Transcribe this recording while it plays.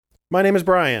My name is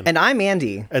Bryan. And I'm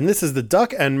Andy. And this is the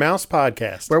Duck and Mouse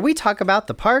Podcast, where we talk about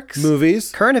the parks,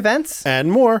 movies, current events,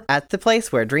 and more at the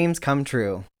place where dreams come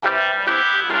true.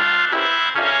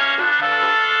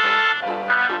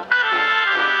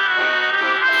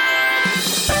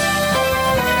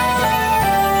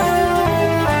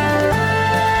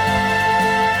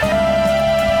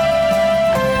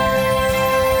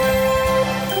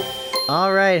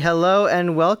 All right, hello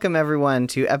and welcome everyone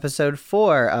to episode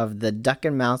 4 of the Duck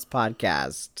and Mouse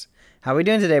Podcast. How are we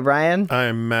doing today, Bryan?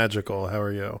 I'm magical. How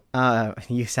are you?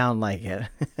 You sound like it.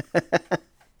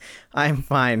 I'm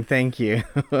fine, thank you.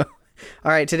 All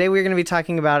right, today we're going to be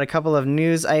talking about a couple of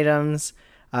news items.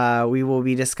 We will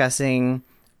be discussing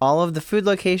all of the food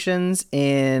locations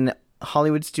in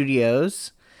Hollywood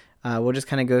studios. We'll just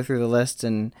kind of go through the list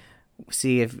and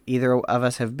see if either of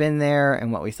us have been there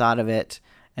and what we thought of it.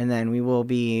 And then we will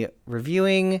be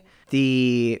reviewing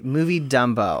the movie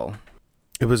Dumbo.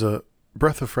 It was a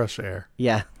breath of fresh air.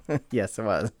 Yeah. Yes, it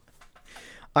was.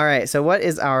 All right. So what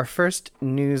is our first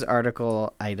news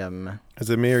article item? Is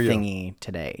it me or you? Thingy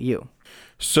today? You.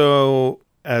 So,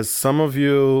 as some of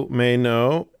you may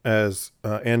know, as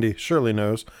Andy surely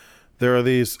knows, there are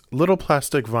these little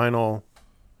plastic vinyl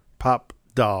pop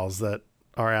dolls that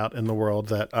are out in the world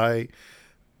that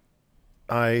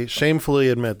I shamefully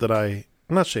admit that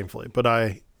not shamefully, but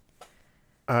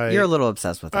you're a little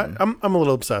obsessed with them. I'm a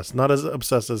little obsessed, not as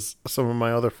obsessed as some of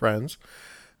my other friends.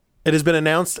 It has been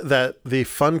announced that the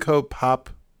Funko Pop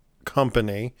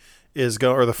company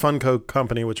the Funko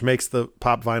company, which makes the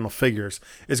pop vinyl figures,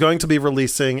 is going to be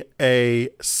releasing a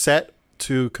set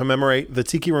to commemorate the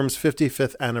Tiki Room's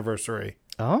 55th anniversary.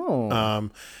 Oh.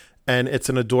 And it's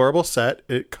an adorable set.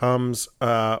 It comes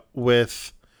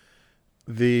with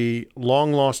the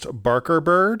long lost Barker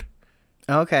bird.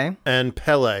 Okay. And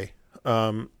Pele,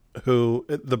 who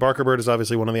the Barker bird is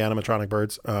obviously one of the animatronic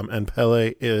birds, and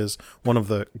Pele is one of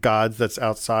the gods that's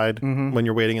outside when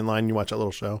you're waiting in line. You watch that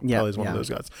little show. Yeah, Pele's one of those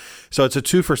gods. So it's a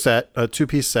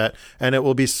two-piece set, and it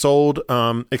will be sold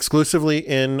exclusively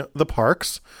in the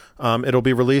parks. It'll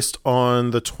be released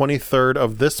on the 23rd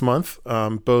of this month,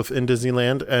 both in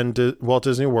Disneyland and Walt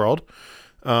Disney World.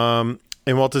 In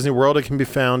Walt Disney World, it can be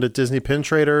found at Disney Pin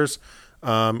Traders,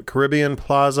 Caribbean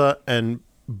Plaza, and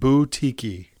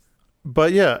Boutique.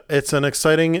 But yeah, it's an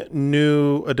exciting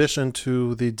new addition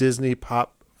to the Disney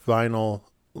Pop vinyl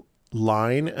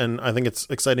line, and I think it's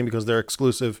exciting because they're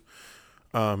exclusive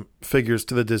figures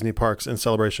to the Disney parks in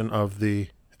celebration of the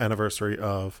anniversary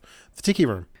of the Tiki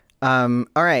Room. All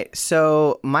right,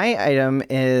 so my item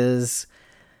is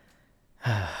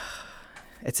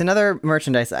it's another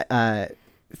merchandise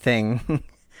thing.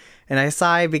 And I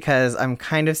sigh because I'm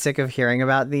kind of sick of hearing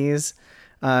about these.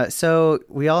 So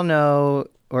we all know,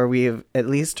 or we've at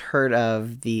least heard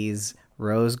of these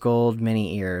rose gold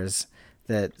mini ears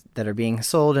that are being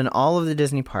sold in all of the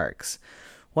Disney parks.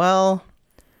 Well,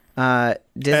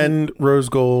 and rose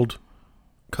gold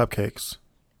cupcakes.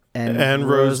 And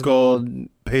rose gold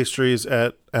pastries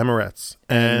at Amorette's.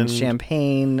 And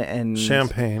champagne. And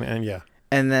yeah.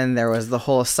 And then there was the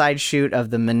whole side shoot of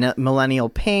the millennial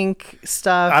pink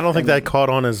stuff. I don't think that caught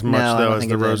on as much, though, as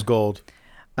the rose gold.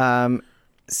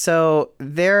 So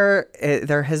there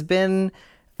has been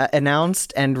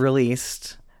announced and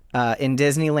released in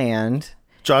Disneyland.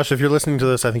 Josh, if you're listening to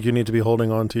this, I think you need to be holding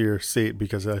on to your seat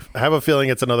because I have a feeling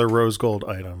it's another rose gold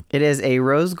item. It is a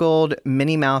rose gold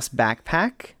Minnie Mouse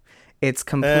backpack. It's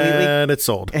completely... And it's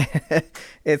sold.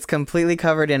 It's completely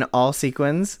covered in all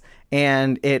sequins.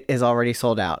 And it is already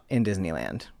sold out in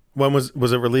Disneyland. When was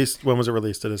it released? When was it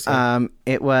released? Did it say?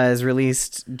 It was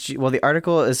released... Well, the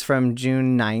article is from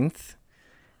June 9th.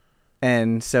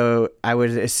 And so I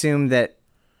would assume that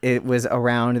it was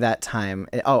around that time.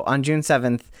 On June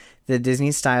 7th, the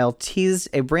Disney Style teased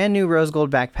a brand new rose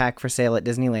gold backpack for sale at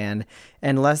Disneyland.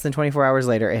 And less than 24 hours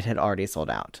later, it had already sold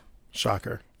out.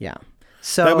 Shocker. Yeah.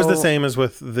 So that was the same as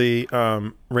with the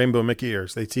Rainbow Mickey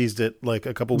ears. They teased it like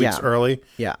a couple weeks early.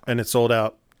 Yeah. And it sold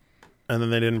out. And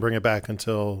then they didn't bring it back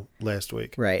until last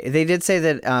week. Right. They did say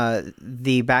that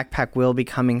the backpack will be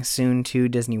coming soon to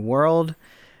Disney World.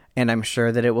 And I'm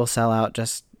sure that it will sell out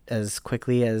just as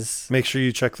quickly as... Make sure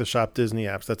you check the Shop Disney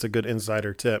apps. That's a good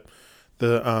insider tip.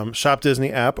 The Shop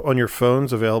Disney app on your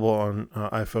phone's available on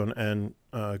iPhone and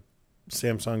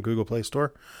Samsung Google Play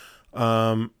Store.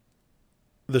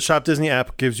 The Shop Disney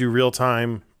app gives you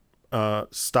real-time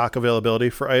stock availability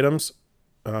for items,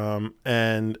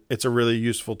 and it's a really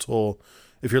useful tool.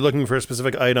 If you're looking for a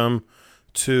specific item,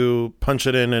 to punch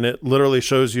it in, and it literally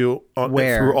shows you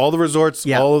through all the resorts,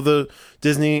 all of the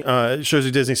Disney. It shows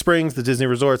you Disney Springs, the Disney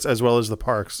resorts, as well as the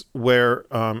parks, where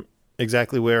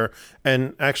exactly where,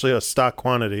 and actually a stock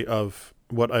quantity of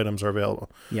what items are available.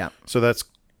 Yeah. So that's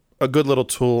a good little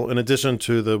tool in addition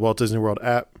to the Walt Disney World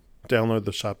app. Download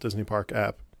the Shop Disney Park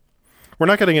app. We're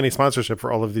not getting any sponsorship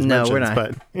for all of these mentions, we're not.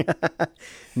 but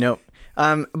Nope.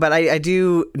 But I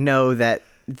do know that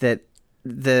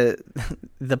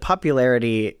the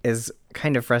popularity is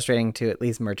kind of frustrating to at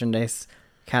least merchandise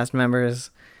cast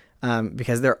members,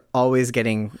 because they're always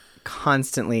getting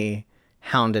constantly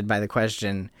hounded by the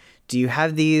question, do you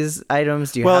have these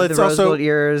items? Do you have the rose gold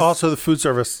ears? Also the food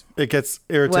service. It gets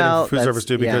irritating for food service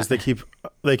too, because they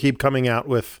keep coming out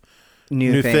with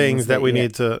new things that we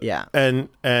need to. Yeah.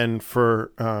 And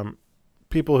for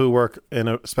people who work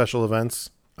in special events,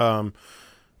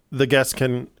 the guests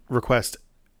can request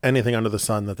anything under the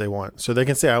sun that they want. So they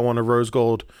can say, I want a rose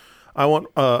gold, I want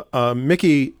a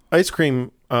Mickey ice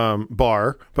cream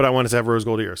bar, but I want it to have rose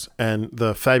gold ears. And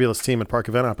the fabulous team at Park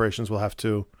Event Operations will have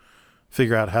to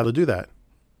figure out how to do that.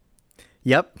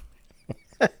 Yep.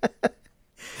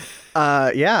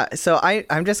 Yeah. So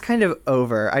I'm just kind of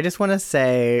over. I just want to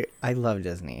say I love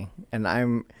Disney, and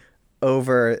I'm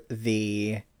over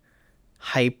the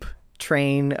hype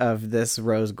train of this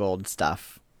rose gold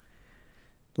stuff.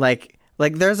 Like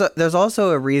there's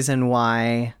also a reason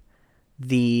why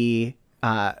the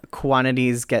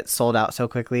quantities get sold out so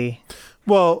quickly.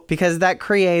 Well, because that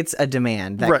creates a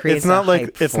demand. That right. creates It's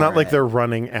not a like they're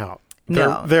running out.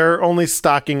 No. They're only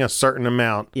stocking a certain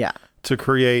amount. Yeah. To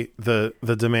create the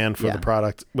demand for the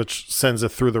product, which sends it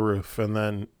through the roof, and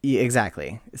then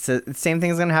exactly. So the same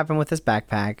thing is going to happen with this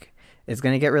backpack. It's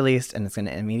going to get released, and it's going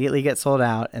to immediately get sold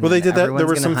out. And well, they did that. There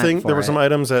were some it.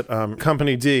 items at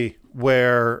Company D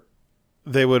where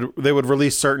they would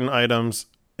release certain items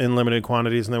in limited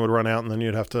quantities, and they would run out, and then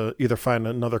you'd have to either find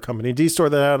another Company D store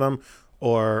that had them,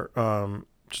 or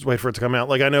just wait for it to come out.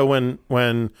 Like I know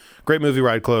when Great Movie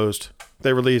Ride closed,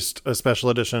 they released a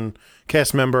special edition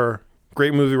cast member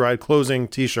Great Movie Ride closing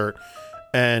t-shirt,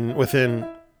 and within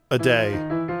a day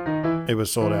it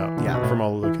was sold out from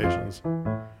all the locations.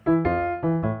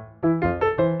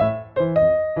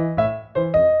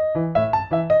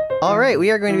 All right,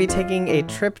 we are going to be taking a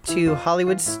trip to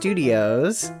Hollywood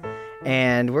Studios,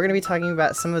 and we're going to be talking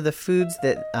about some of the foods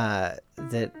that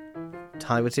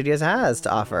Hollywood Studios has to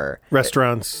offer.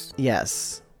 Restaurants.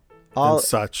 Yes. And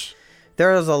such.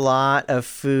 There is a lot of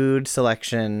food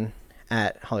selection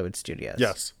at Hollywood Studios.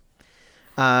 Yes.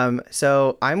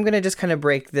 So I'm going to just kind of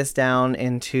break this down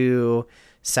into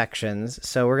sections.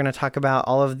 So we're going to talk about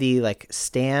all of the like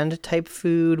stand type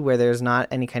food where there's not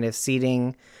any kind of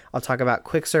seating. I'll talk about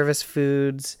quick service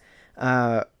foods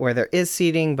where there is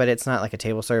seating, but it's not like a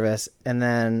table service. And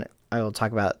then I will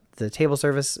talk about the table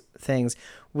service things.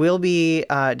 We'll be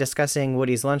discussing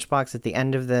Woody's Lunchbox at the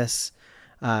end of this,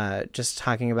 just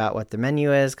talking about what the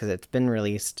menu is because it's been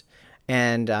released.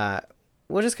 And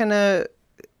we'll just kind of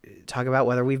talk about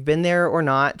whether we've been there or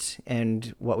not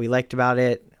and what we liked about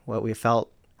it, what we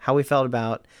felt, how we felt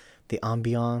about the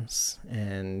ambiance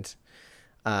and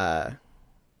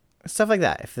stuff like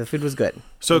that, if the food was good.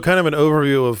 So kind of an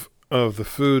overview of the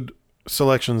food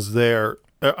selections there.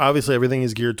 Obviously, everything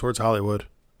is geared towards Hollywood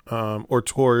or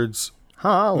towards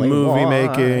movie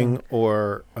making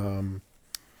or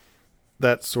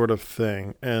that sort of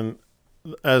thing. And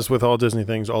as with all Disney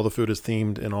things, all the food is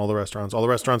themed in all the restaurants. All the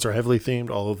restaurants are heavily themed.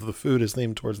 All of the food is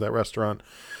themed towards that restaurant.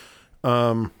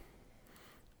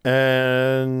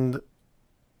 And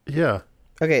yeah.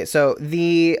 Okay, so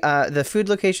the food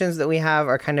locations that we have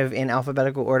are kind of in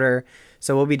alphabetical order.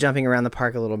 So we'll be jumping around the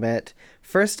park a little bit.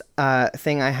 First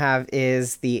thing I have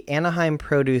is the Anaheim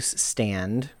Produce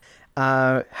Stand.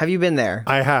 Have you been there?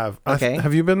 I have. Okay.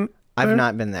 Have you been there? I've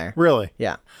not been there. Really?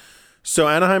 Yeah. So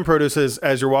Anaheim Produce is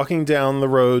as you're walking down the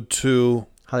road to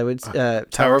Hollywood's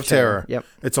Tower of Terror. Yep.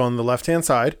 It's on the left-hand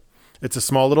side. It's a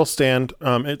small little stand.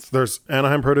 There's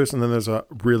Anaheim Produce, and then there's a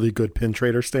really good pin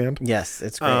trader stand. Yes,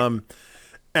 it's great.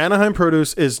 Anaheim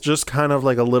Produce is just kind of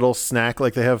like a little snack.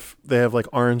 Like they have like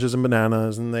oranges and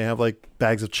bananas, and they have like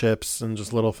bags of chips and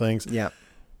just little things. Yeah.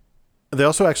 They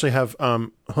also actually have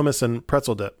hummus and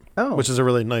pretzel dip, which is a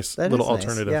really nice little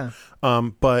alternative. Yeah.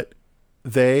 But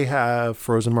they have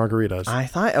frozen margaritas.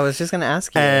 I was just going to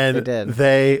ask you and if they did.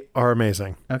 They are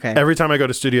amazing. Okay. Every time I go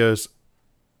to studios,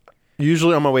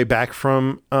 usually on my way back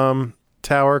from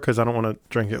Tower, because I don't want to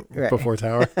drink it before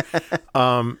Tower.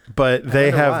 But they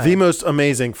have the most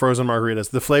amazing frozen margaritas.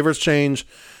 The flavors change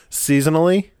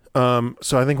seasonally.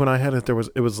 So I think when I had it,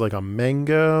 it was like a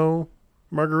mango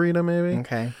margarita, maybe.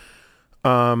 Okay.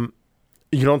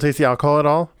 You don't taste the alcohol at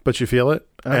all, but you feel it.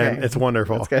 Okay. And it's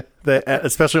wonderful. That's good.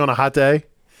 Especially on a hot day.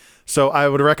 So I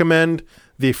would recommend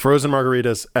the frozen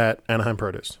margaritas at Anaheim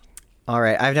Produce. All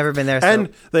right. I've never been there. So. And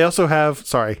they also have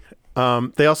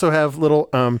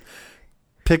little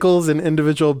pickles in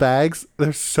individual bags.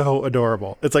 They're so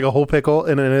adorable. It's like a whole pickle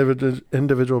in an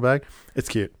individual bag. It's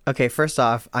cute. Okay, first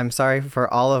off, I'm sorry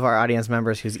for all of our audience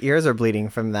members whose ears are bleeding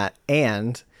from that.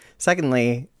 And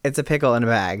secondly, it's a pickle in a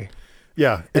bag.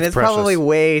 Yeah, and it's precious. Probably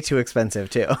way too expensive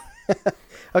too.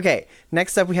 Okay,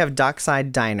 next up we have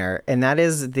Dockside Diner, and that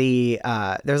is the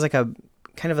there's like a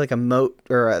kind of like a moat,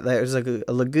 or there's like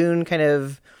a lagoon kind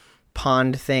of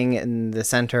pond thing in the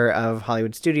center of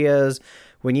Hollywood Studios.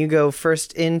 When you go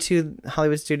first into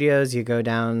Hollywood Studios, you go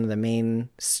down the main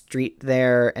street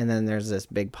there, and then there's this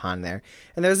big pond there.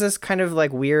 And there's this kind of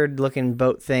like weird looking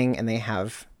boat thing, and they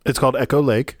have... It's called Echo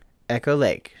Lake. Echo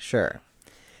Lake, sure.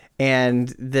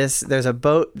 And there's a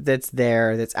boat that's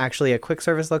there that's actually a quick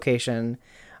service location.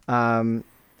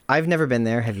 I've never been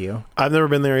there. Have you? I've never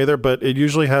been there either, but it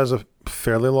usually has a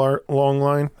fairly long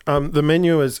line. The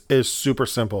menu is super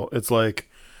simple. It's like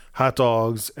hot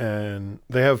dogs, and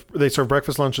they serve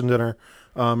breakfast, lunch, and dinner.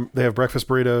 They have breakfast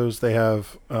burritos. They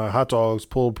have hot dogs,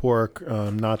 pulled pork,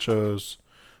 nachos.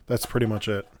 That's pretty much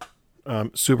it.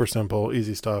 Super simple,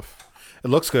 easy stuff. It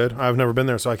looks good. I've never been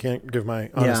there, so I can't give my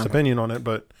honest opinion on it.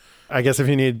 But I guess if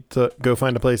you need to go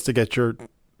find a place to get your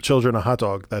children a hot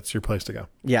dog, that's your place to go.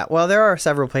 Yeah, well, there are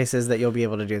several places that you'll be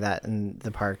able to do that in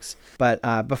the parks. But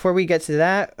before we get to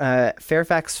that,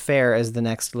 Fairfax Fair is the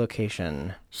next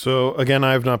location. So again,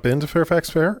 I've not been to Fairfax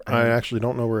Fair. I actually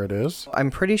don't know where it is. I'm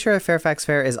pretty sure Fairfax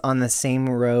Fair is on the same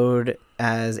road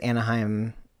as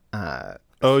Anaheim.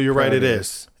 Oh, you're right. It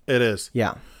is. It is.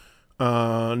 Yeah.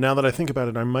 Now that I think about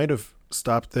it, I might have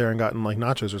stopped there and gotten like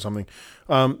nachos or something.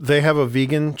 They have a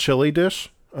vegan chili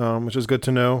dish, which is good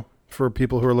to know for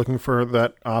people who are looking for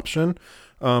that option.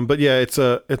 But yeah, it's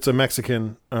a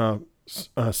Mexican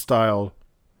style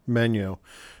menu.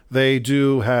 They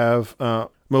do have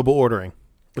mobile ordering,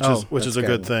 which is a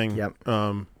good thing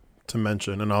to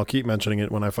mention, and I'll keep mentioning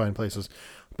it when I find places.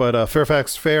 But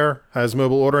Fairfax Fair has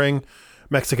mobile ordering,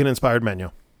 Mexican inspired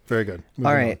menu. Very good.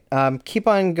 All right. Keep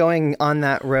on going on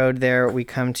that road there. We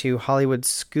come to Hollywood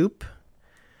Scoop,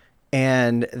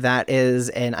 and that is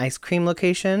an ice cream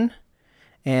location.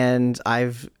 And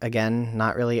I've, again,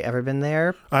 not really ever been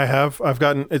there. I have. I've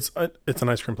gotten, it's an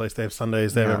ice cream place. They have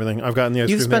sundaes. They have everything. I've gotten the ice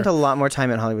cream. You've spent a lot more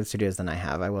time at Hollywood Studios than I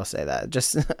have. I will say that.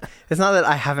 Just, it's not that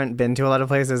I haven't been to a lot of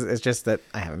places. It's just that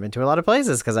I haven't been to a lot of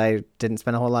places because I didn't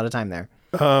spend a whole lot of time there.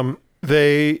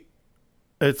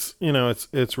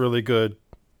 It's really good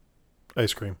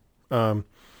ice cream.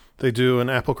 They do an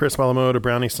apple crisp a la mode, a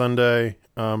brownie sundae.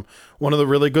 One of the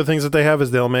really good things that they have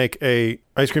is they'll make a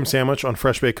ice cream sandwich on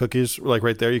fresh baked cookies. Like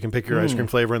right there, you can pick your ice cream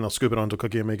flavor and they'll scoop it onto a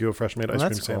cookie and make you a fresh made ice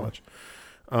cream sandwich.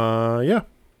 Yeah.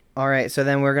 All right. So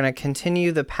then we're going to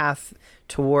continue the path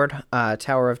toward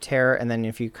Tower of Terror. And then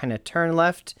if you kind of turn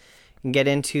left and get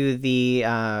into the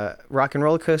Rock and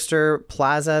Roller Coaster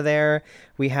Plaza there,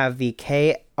 we have the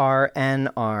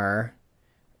KRNR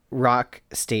Rock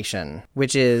Station,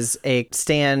 which is a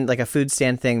stand, like a food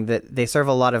stand thing that they serve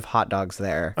a lot of hot dogs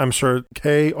there. I'm sure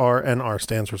KRNR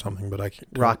stands for something, but I can't.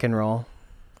 Rock and Roll,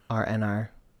 RNR.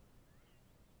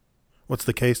 What's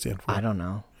the K stand for? I don't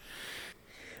know.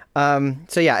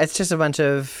 So yeah, it's just a bunch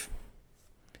of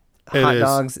hot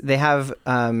dogs. They have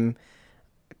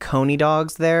coney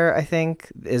dogs there, I think,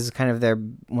 is kind of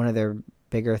one of their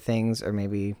bigger things, or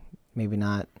maybe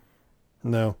not.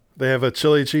 No. They have a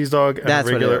chili cheese dog and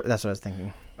that's what I was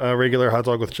thinking. A regular hot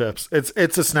dog with chips.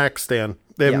 It's a snack stand.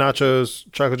 They have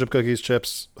nachos, chocolate chip cookies,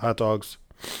 chips, hot dogs.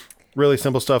 Really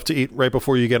simple stuff to eat right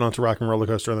before you get onto Rock and Roller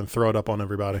Coaster and then throw it up on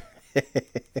everybody.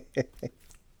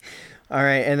 All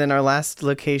right, and then our last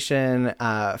location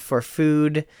for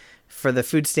food, for the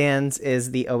food stands, is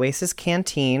the Oasis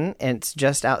Canteen. It's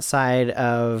just outside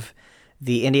of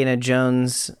the Indiana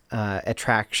Jones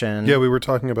attraction. Yeah, we were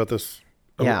talking about this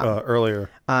earlier.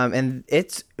 And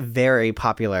it's very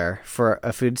popular for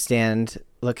a food stand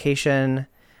location.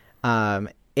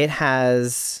 It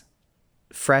has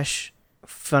fresh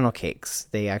funnel cakes.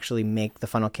 They actually make the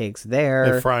funnel cakes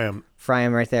there. They fry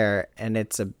them right there, and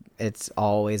it's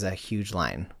always a huge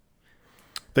line.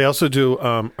 They also do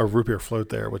a root beer float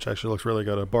there, which actually looks really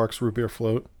good. A Barks root beer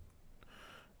float.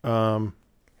 And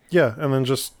then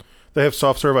just they have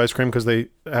soft serve ice cream because they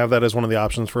have that as one of the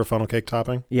options for a funnel cake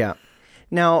topping. Yeah.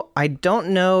 Now, I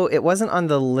don't know, it wasn't on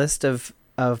the list of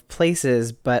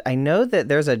places, but I know that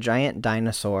there's a giant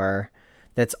dinosaur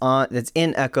that's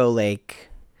in Echo Lake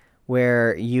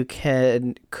where you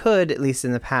could, at least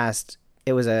in the past,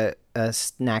 it was a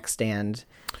snack stand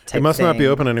type It must thing. not be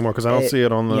open anymore because I don't see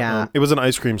it on the... it was an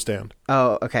ice cream stand.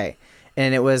 Oh, okay.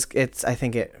 And I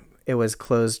think it was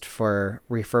closed for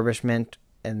refurbishment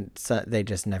and so they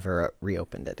just never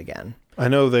reopened it again. I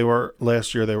know they were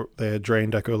last year. They had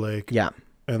drained Echo Lake. Yeah,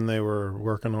 and they were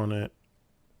working on it.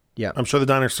 yeah. I'm sure the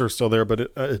dinosaur's still there,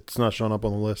 but it's not showing up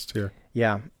on the list here.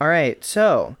 Yeah. All right.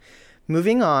 So,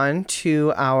 moving on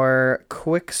to our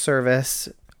quick service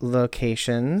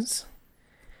locations.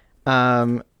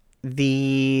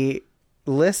 The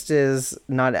list is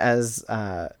not as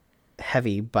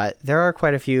heavy, but there are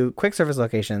quite a few quick service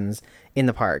locations in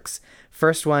the parks.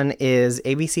 First one is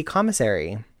ABC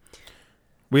Commissary.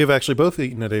 We have actually both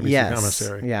eaten at ABC Yes.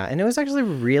 Commissary. Yeah, and it was actually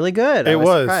really good. I It was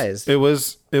was surprised.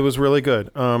 It was really good.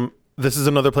 This is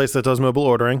another place that does mobile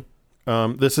ordering.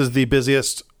 This is the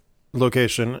busiest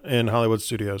location in Hollywood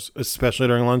Studios, especially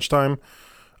during lunchtime.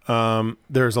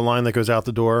 There's a line that goes out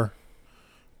the door.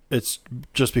 It's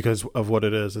just because of what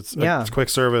it is. It's quick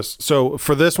service. So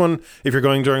for this one, if you're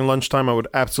going during lunchtime, I would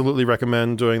absolutely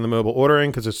recommend doing the mobile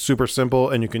ordering because it's super simple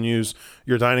and you can use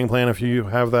your dining plan if you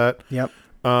have that. Yep.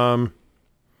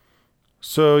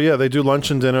 So yeah, they do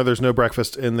lunch and dinner. There's no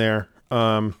breakfast in there.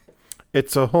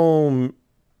 It's a home.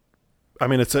 I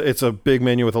mean, it's a big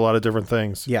menu with a lot of different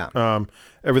things. Yeah.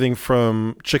 Everything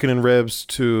from chicken and ribs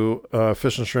to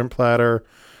fish and shrimp platter.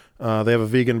 They have a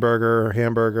vegan burger,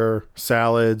 hamburger,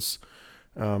 salads.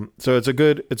 So it's a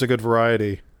good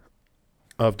variety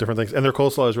of different things, and their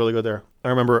coleslaw is really good there. I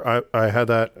remember I had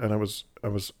that, and I was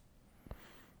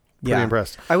pretty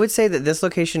impressed. I would say that this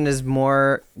location is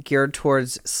more geared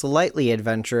towards slightly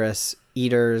adventurous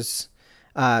eaters,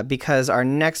 because our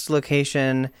next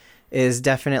location is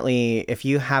definitely, if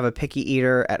you have a picky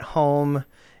eater at home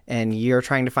and you're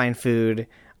trying to find food,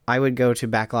 I would go to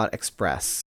Backlot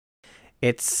Express.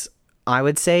 It's, I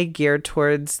would say, geared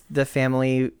towards the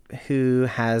family who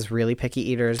has really picky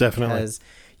eaters. Definitely. Because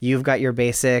you've got your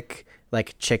basic,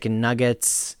 like, chicken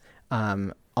nuggets.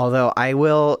 Although I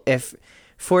will, if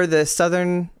for the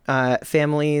southern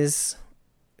families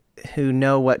who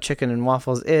know what chicken and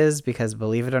waffles is, because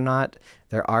believe it or not,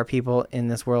 there are people in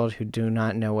this world who do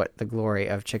not know what the glory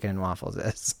of chicken and waffles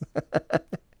is.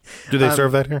 Do they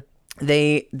serve that here?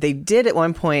 They did at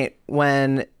one point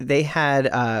when they had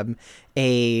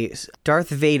a Darth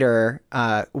Vader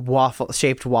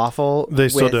shaped waffle. They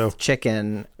still with do.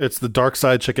 Chicken. It's the dark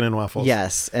side chicken and waffles.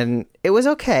 Yes, and it was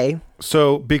okay.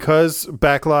 So because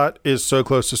Backlot is so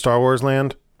close to Star Wars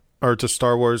Land, or to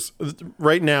Star Wars,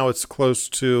 right now it's close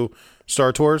to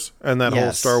Star Tours and that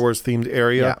whole Star Wars themed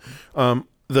area. Yeah.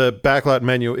 The Backlot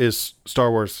menu is Star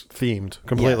Wars themed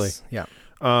completely. Yes.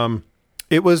 Yeah.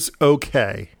 It was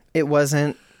okay. It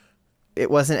wasn't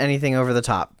anything over the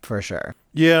top for sure.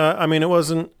 Yeah, I mean, it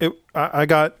wasn't. I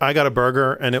got a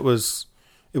burger, and it was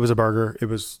a burger. It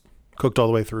was cooked all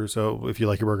the way through. So if you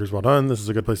like your burgers well done, this is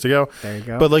a good place to go. There you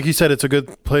go. But like you said, it's a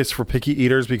good place for picky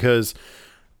eaters because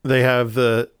they have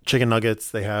the chicken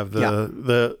nuggets. They have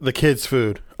the kids'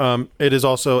 food. It is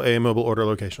also a mobile order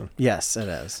location. Yes, it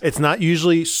is. It's not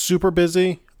usually super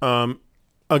busy.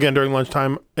 Again, during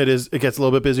lunchtime, it gets a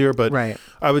little bit busier, but right.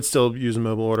 I would still use a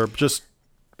mobile order. Just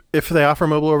if they offer a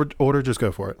mobile order, just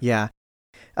go for it. Yeah.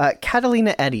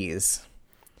 Catalina Eddie's.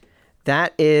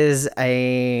 That is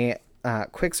a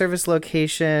quick service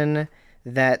location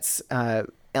that's on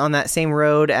that same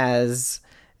road as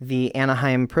the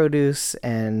Anaheim Produce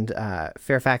and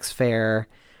Fairfax Fair.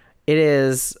 It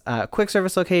is a quick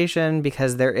service location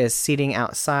because there is seating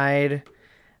outside.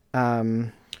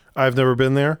 I've never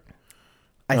been there.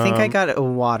 I think I got a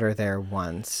water there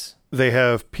once. They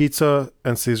have pizza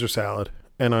and Caesar salad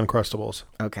and Uncrustables.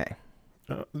 Okay.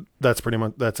 That's pretty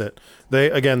much, that's it. They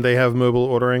have mobile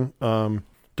ordering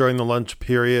during the lunch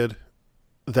period.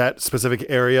 That specific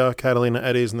area, Catalina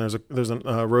Eddie's, and there's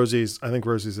a Rosie's. I think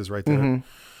Rosie's is right there.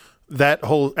 Mm-hmm. That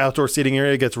whole outdoor seating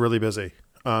area gets really busy.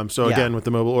 Again, with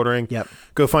the mobile ordering,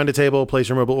 go find a table, place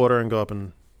your mobile order, and go up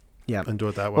and do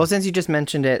it that way. Well, since you just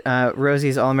mentioned it,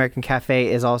 Rosie's All-American Cafe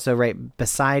is also right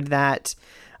beside that.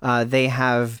 They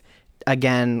have,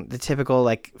 again, the typical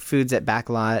like foods at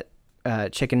Backlot,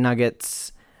 chicken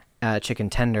nuggets, chicken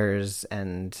tenders,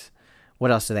 and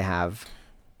what else do they have?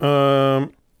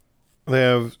 They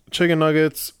have chicken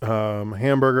nuggets,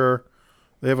 hamburger.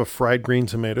 They have a fried green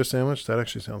tomato sandwich. That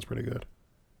actually sounds pretty good.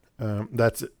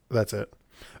 That's it.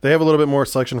 They have a little bit more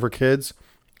selection for kids.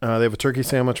 They have a turkey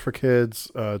sandwich for kids,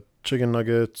 chicken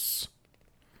nuggets.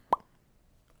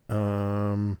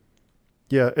 That's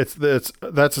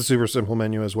a super simple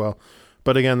menu as well.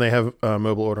 But again, they have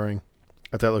mobile ordering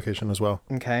at that location as well.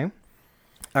 Okay.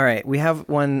 All right. We have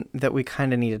one that we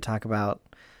kind of need to talk about.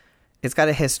 It's got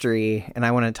a history, and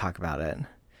I want to talk about it.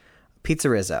 Pizza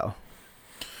Rizzo.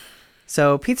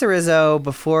 So Pizza Rizzo,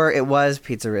 before it was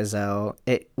Pizza Rizzo,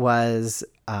 it was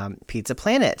Pizza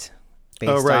Planet.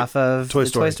 based off of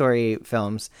Toy Story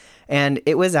films. And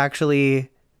it was actually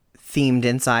themed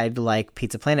inside like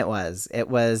Pizza Planet was. It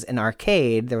was an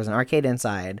arcade. There was an arcade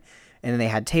inside, and they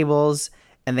had tables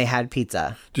and they had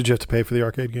pizza. Did you have to pay for the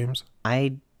arcade games?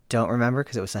 I don't remember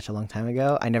because it was such a long time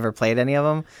ago. I never played any of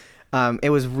them. It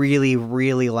was really,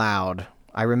 really loud.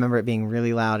 I remember it being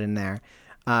really loud in there.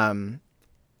 And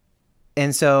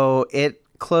so it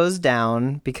closed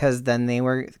down because then they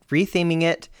were retheming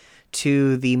it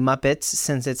to the Muppets,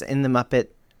 since it's in the Muppet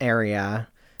area.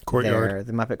 Courtyard. There,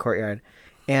 the Muppet Courtyard.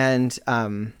 And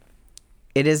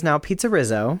it is now Pizza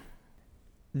Rizzo.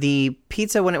 The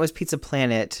pizza, when it was Pizza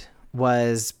Planet,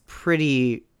 was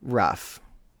pretty rough.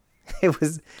 It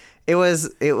was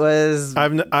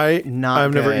I've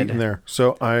not never good. eaten there,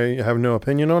 so I have no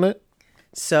opinion on it.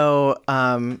 So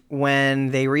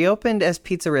when they reopened as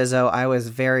Pizza Rizzo, I was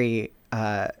very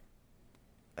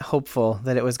hopeful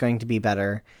that it was going to be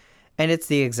better. And it's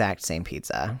the exact same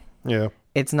pizza. Yeah.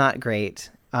 It's not great.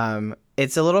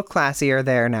 It's a little classier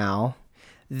there now.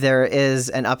 There is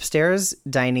an upstairs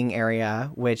dining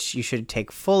area, which you should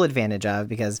take full advantage of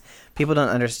because people don't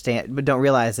understand, but don't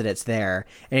realize that it's there.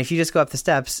 And if you just go up the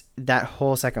steps, that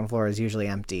whole second floor is usually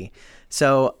empty.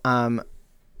 So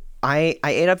I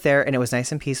ate up there and it was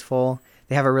nice and peaceful.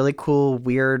 They have a really cool,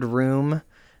 weird room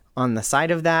on the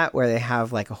side of that where they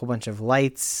have like a whole bunch of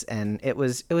lights, and it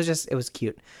was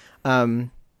cute.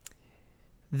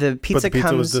 The pizza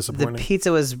was disappointing. The pizza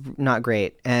was not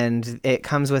great, and it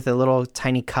comes with a little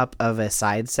tiny cup of a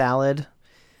side salad.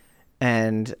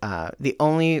 And the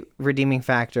only redeeming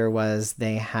factor was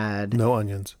they had no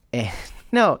onions.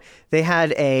 They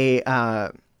had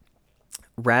a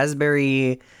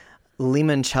raspberry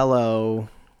limoncello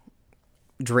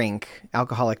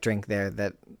alcoholic drink there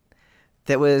that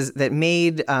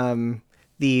made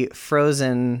the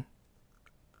Frozen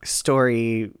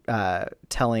story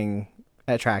telling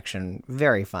attraction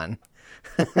very fun.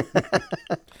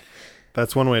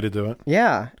 That's one way to do it.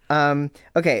 Yeah.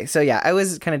 Okay. So yeah, I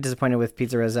was kind of disappointed with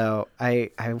Pizza Rizzo. I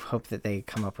hope that they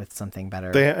come up with something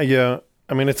better.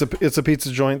 I mean, it's a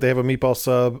pizza joint. They have a meatball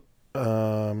sub.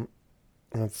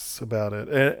 That's about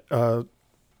it.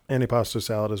 Antipasto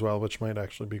salad as well, which might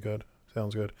actually be good.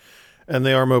 Sounds good. And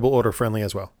they are mobile order friendly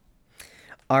as well.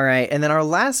 All right. And then our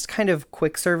last kind of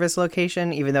quick service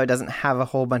location, even though it doesn't have a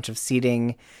whole bunch of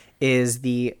seating, is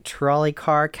the Trolley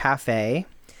Car Cafe,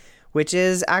 which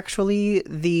is actually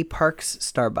the park's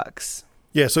Starbucks.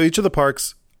 Yeah, so each of the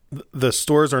parks, the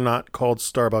stores are not called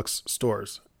Starbucks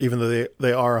stores, even though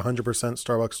they are 100%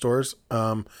 Starbucks stores.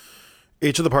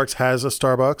 Each of the parks has a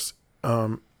Starbucks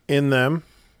in them.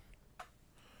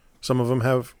 Some of them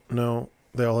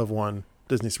they all have one.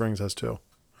 Disney Springs has two.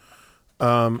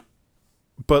 But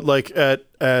like at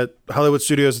Hollywood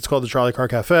Studios, it's called the Trolley Car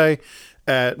Cafe.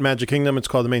 At Magic Kingdom, it's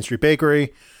called the Main Street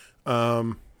Bakery.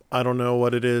 I don't know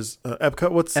what it is.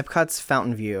 Epcot's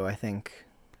Fountain View, I think.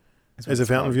 Is it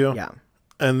Fountain View? Yeah.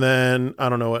 And then I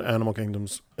don't know what Animal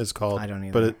Kingdom's is called. I don't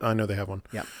either. But I know they have one.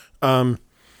 Yeah.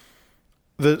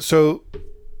 It's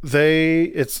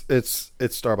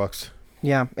Starbucks.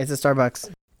 Yeah, it's a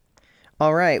Starbucks.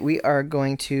 All right, we are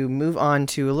going to move on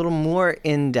to a little more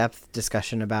in-depth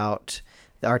discussion about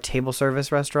our table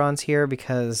service restaurants here,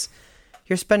 because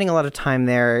you're spending a lot of time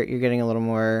there. You're getting a little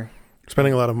more...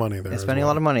 Spending a lot of money there. Spending a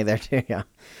lot of money there, too, yeah.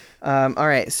 All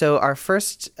right, so our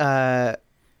first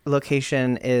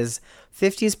location is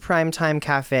 50s Primetime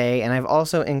Cafe, and I've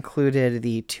also included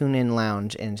the Tune-In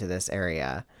Lounge into this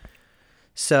area.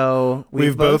 So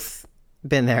we've both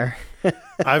been there.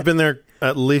 I've been there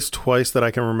at least twice that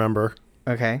I can remember.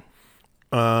 Okay.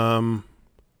 That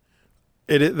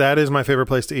is my favorite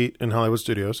place to eat in Hollywood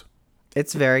Studios.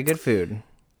 It's very good food.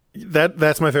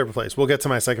 That's my favorite place. We'll get to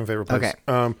my second favorite place.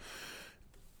 Okay.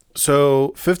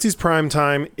 So 50s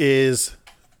Primetime is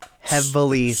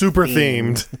heavily super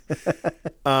themed.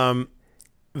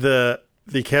 The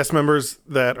cast members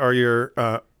that are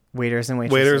your waiters and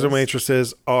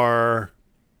waitresses are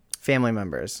family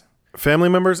members,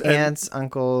 aunts,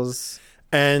 uncles,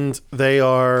 and they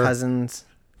are cousins.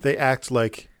 They act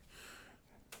like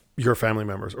your family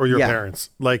members or your parents.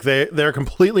 Like they're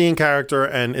completely in character,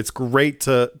 and it's great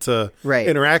to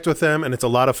interact with them, and it's a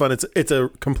lot of fun. It's a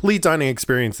complete dining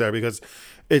experience there because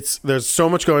there's so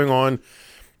much going on,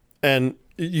 and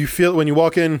you feel when you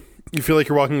walk in, you feel like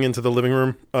you're walking into the living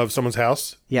room of someone's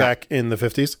house back in the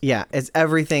 50s. Yeah, it's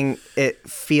everything. It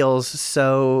feels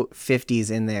so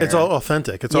 50s in there. It's all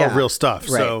authentic. It's all real stuff.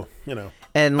 Right. So,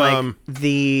 And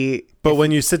But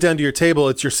when you sit down to your table,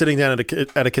 you're sitting down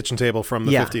at a kitchen table from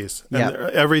the 50s. And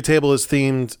every table is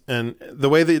themed, and the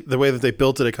way that they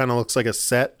built it, it kind of looks like a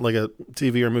set, like a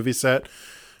TV or movie set.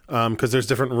 because there's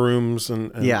different rooms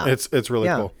and it's really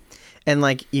cool. And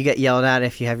like you get yelled at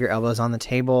if you have your elbows on the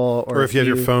table, or if you have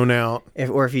your phone out,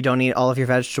 or if you don't eat all of your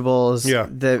vegetables. Yeah,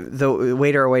 the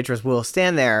waiter or waitress will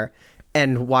stand there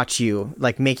and watch you,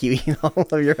 like make you eat all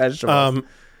of your vegetables.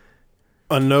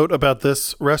 A note about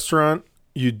this restaurant: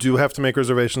 you do have to make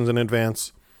reservations in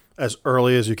advance as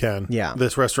early as you can. Yeah,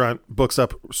 this restaurant books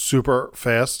up super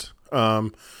fast,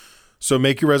 so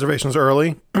make your reservations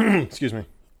early. Excuse me.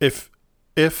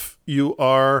 If you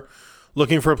are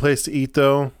looking for a place to eat,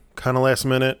 though, kind of last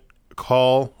minute,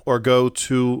 call or go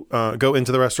into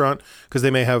the restaurant because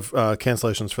they may have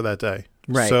cancellations for that day.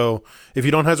 Right. So if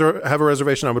you don't have a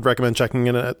reservation, I would recommend checking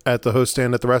in at the host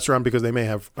stand at the restaurant because they may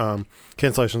have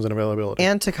cancellations and availability.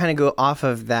 And to kind of go off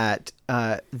of that,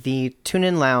 the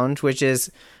Tune-In Lounge, which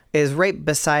is right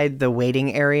beside the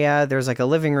waiting area. There's like a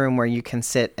living room where you can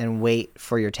sit and wait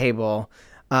for your table.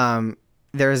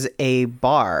 There's a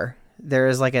bar.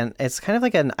 It's kind of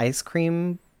like an ice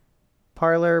cream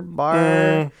parlor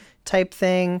bar type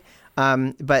thing.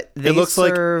 But they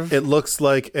it looks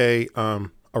like a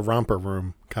romper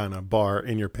room kind of bar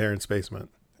in your parents' basement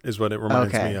is what it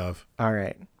reminds me of. All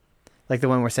right. Like the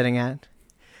one we're sitting at.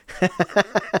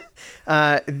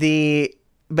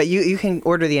 But you can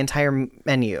order the entire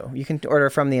menu. You can order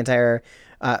from the entire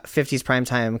 50s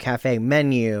Primetime Cafe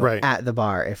menu at the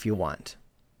bar if you want.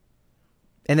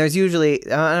 And there's usually,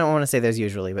 I don't want to say there's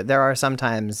usually, but there are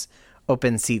sometimes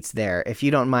open seats there if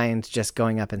you don't mind just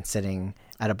going up and sitting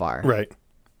at a bar. Right.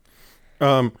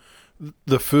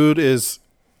 The food is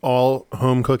all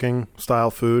home cooking style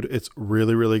food. It's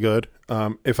really, really good.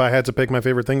 If I had to pick my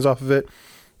favorite things off of it,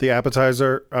 the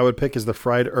appetizer I would pick is the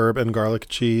fried herb and garlic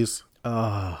cheese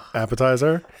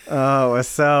appetizer. Oh, it's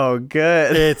so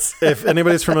good. If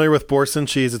anybody's familiar with Boursin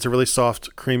cheese, it's a really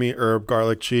soft, creamy herb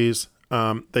garlic cheese.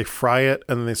 They fry it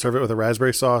and then they serve it with a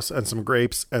raspberry sauce and some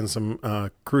grapes and some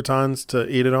croutons to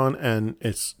eat it on, and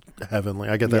it's heavenly.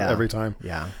 I get that every time.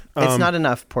 Yeah. It's not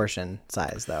enough portion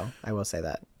size, though. I will say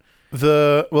that.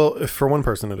 For one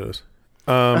person it is.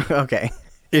 Okay.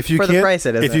 If you For can't, the price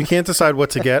it is. If you can't decide what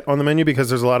to get on the menu, because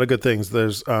there's a lot of good things.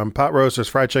 There's pot roast, there's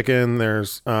fried chicken,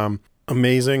 there's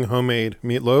amazing homemade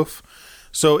meatloaf.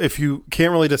 So if you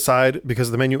can't really decide,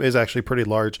 because the menu is actually pretty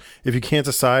large, if you can't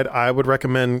decide, I would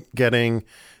recommend getting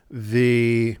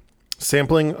the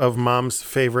sampling of Mom's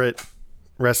favorite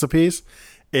recipes.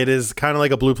 It is kind of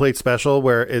like a Blue Plate special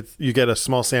where you get a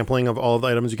small sampling of all of the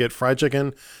items. You get fried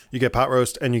chicken, you get pot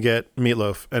roast, and you get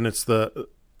meatloaf. And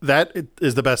that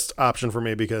is the best option for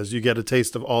me because you get a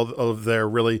taste of all of their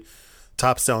really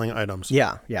top selling items.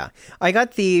 Yeah, yeah. I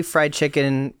got the fried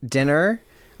chicken dinner.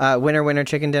 Winner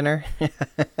chicken dinner.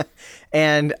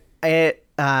 And it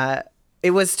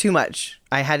was too much.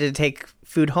 I had to take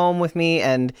food home with me,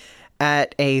 and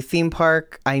at a theme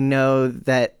park, I know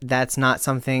that that's not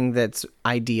something that's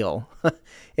ideal.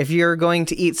 If you're going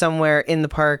to eat somewhere in the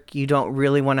park, you don't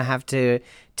really want to have to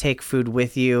take food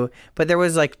with you. But there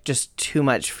was like just too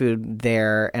much food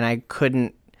there, and I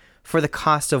couldn't, for the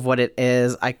cost of what it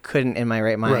is, I couldn't in my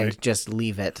right mind just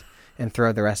leave it and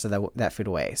throw the rest of that food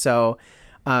away. So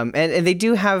and they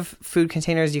do have food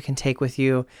containers you can take with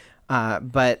you,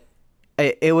 but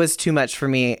it was too much for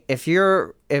me. If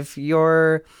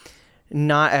you're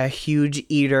not a huge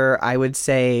eater, I would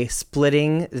say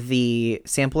splitting the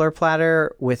sampler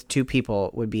platter with 2 people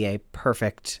would be a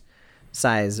perfect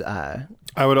size. I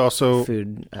would also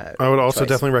choice.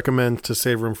 Definitely recommend to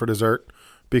save room for dessert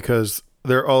because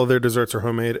all of their desserts are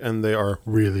homemade and they are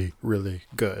really, really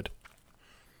good.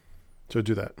 So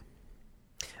do that.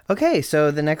 Okay,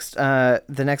 so the next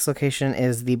location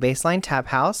is the Baseline Tap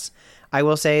House. I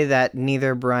will say that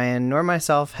neither Bryan nor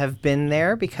myself have been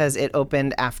there because it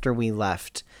opened after we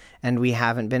left, and we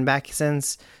haven't been back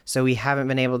since, so we haven't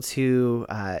been able to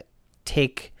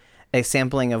take a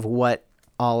sampling of what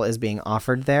all is being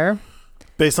offered there.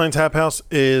 Baseline Tap House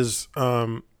is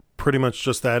pretty much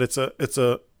just that. It's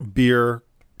a beer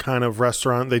kind of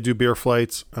restaurant. They do beer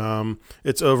flights.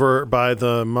 It's over by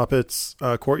the Muppets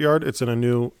courtyard. It's in a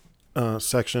new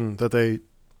section that they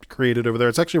created over there.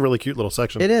 It's actually a really cute little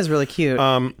section. It is really cute.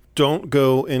 Don't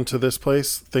go into this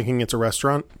place thinking it's a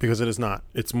restaurant because it is not.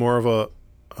 It's more of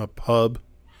a pub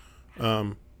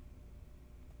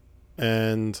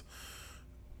and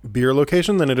beer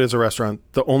location than it is a restaurant.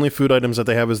 The only food items that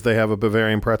they have is they have a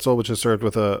Bavarian pretzel, which is served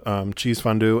with a cheese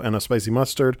fondue and a spicy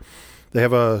mustard. They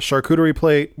have a charcuterie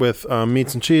plate with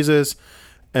meats and cheeses,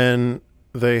 and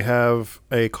they have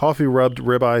a coffee rubbed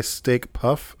ribeye steak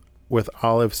puff with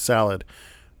olive salad,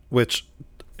 which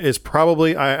is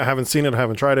probably, I haven't seen it, I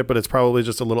haven't tried it, but it's probably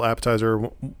just a little appetizer,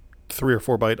 3 or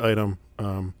 4 bite item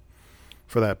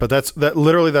for that. But that's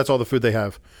all the food they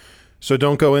have. So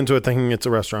don't go into it thinking it's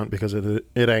a restaurant, because it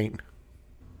ain't.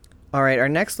 All right, our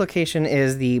next location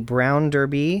is the Brown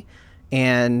Derby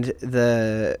and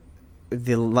the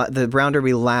Brown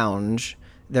Derby Lounge.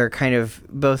 They're kind of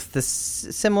both the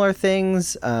similar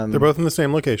things. They're both in the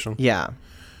same location. Yeah.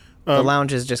 The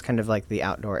lounge is just kind of like the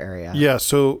outdoor area. Yeah,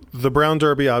 so the Brown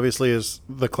Derby obviously is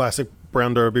the classic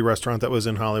Brown Derby restaurant that was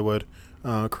in Hollywood,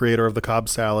 creator of the Cobb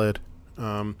salad.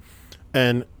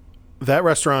 And that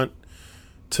restaurant,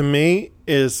 to me,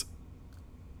 is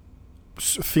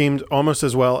themed almost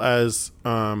as well as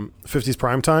 50s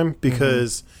Primetime,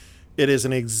 because it is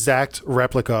an exact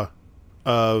replica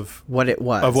of what it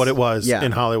was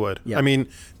in Hollywood. Yeah. I mean,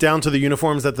 down to the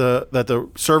uniforms that the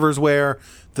servers wear,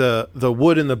 the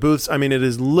wood in the booths. I mean, it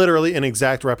is literally an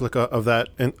exact replica of that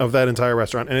entire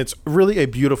restaurant, and it's really a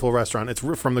beautiful restaurant. It's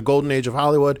from the golden age of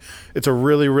Hollywood. It's a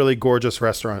really, really gorgeous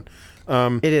restaurant.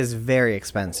 It is very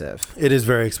expensive. It is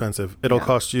very expensive. It'll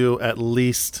cost you at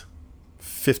least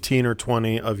 15 or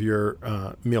 20 of your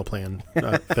meal plan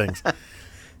things.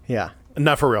 Yeah.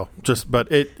 Not for real,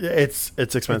 but it's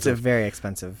expensive. It's a very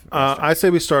expensive I say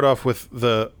we start off with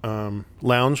the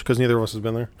lounge, because neither of us has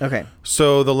been there. Okay.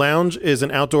 So the lounge is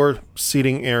an outdoor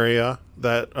seating area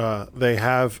that they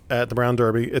have at the Brown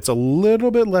Derby. It's a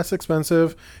little bit less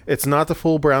expensive. It's not the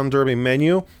full Brown Derby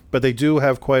menu, but they do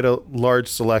have quite a large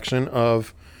selection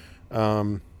of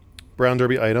Brown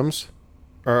Derby items,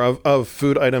 or of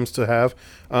food items to have.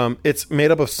 It's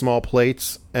made up of small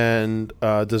plates and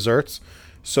desserts.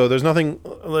 So there's nothing,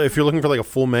 if you're looking for like a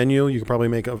full menu, you could probably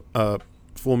make a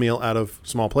full meal out of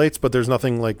small plates, but there's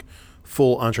nothing like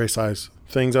full entree size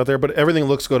things out there. But everything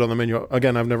looks good on the menu.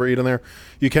 Again, I've never eaten there.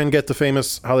 You can get the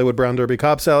famous Hollywood Brown Derby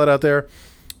Cobb salad out there.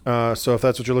 So if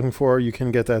that's what you're looking for, you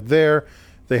can get that there.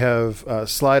 They have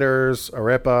sliders,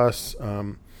 arepas,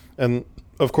 and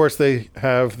of course they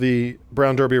have the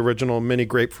Brown Derby original mini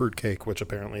grapefruit cake, which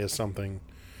apparently is something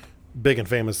big and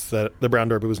famous that the Brown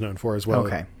Derby was known for as well.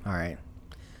 Okay. All right.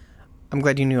 I'm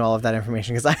glad you knew all of that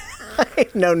information, because I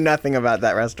know nothing about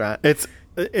that restaurant. It's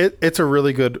a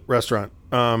really good restaurant.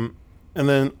 And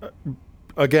then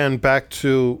again, back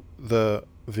to the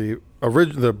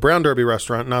Brown Derby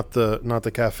restaurant, not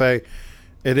the cafe.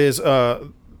 It is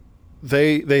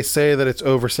they say that it's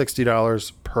over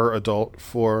 $60 per adult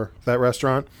for that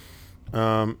restaurant.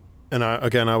 And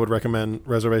I would recommend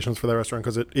reservations for that restaurant,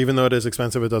 because even though it is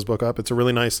expensive, it does book up.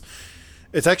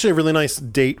 It's actually a really nice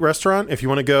date restaurant if you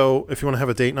want to have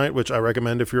a date night, which I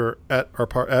recommend. If you're at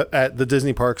at the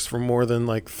Disney parks for more than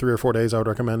like 3 or 4 days, I would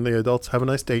recommend the adults have a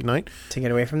nice date night to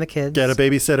get away from the kids. Get a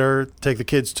babysitter, take the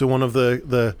kids to one of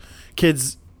the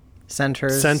kids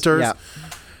centers. Yeah.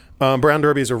 Brown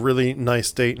Derby is a really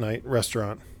nice date night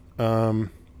restaurant. Their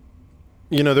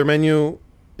menu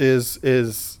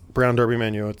is Brown Derby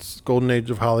menu. It's golden age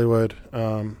of Hollywood.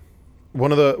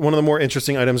 One of the more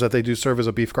interesting items that they do serve is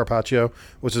a beef carpaccio,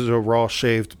 which is a raw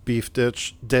shaved beef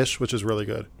dish, which is really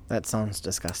good. That sounds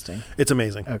disgusting. It's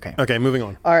amazing. Okay, moving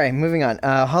on. All right, moving on.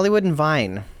 Hollywood and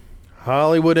Vine.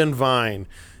 Hollywood and Vine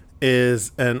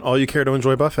is an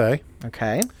all-you-care-to-enjoy buffet.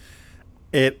 Okay.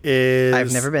 It is...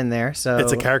 I've never been there, so...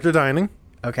 It's a character dining.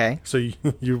 Okay. So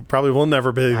you probably will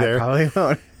never be there. I probably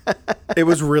won't. It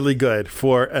was really good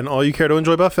for an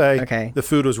all-you-care-to-enjoy buffet. Okay. The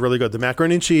food was really good. The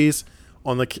macaroni and cheese...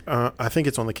 on the I think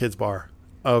it's on the kids bar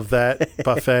of that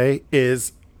buffet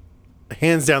is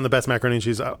hands down the best macaroni and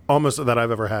cheese almost that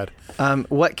I've ever had.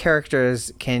 What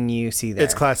characters can you see there?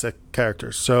 It's classic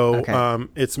characters. So Okay.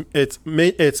 it's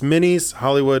Minnie's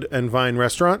Hollywood and Vine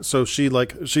restaurant. So she's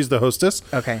the hostess.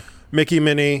 Okay. Mickey,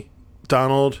 Minnie,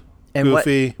 Donald, And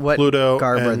Goofy, what Pluto.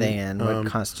 garb are and, they in? What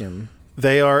costume?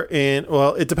 They are in.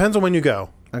 Well, it depends on when you go.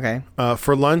 Okay.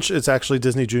 For lunch, it's actually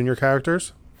Disney Junior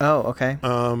characters. Oh, okay.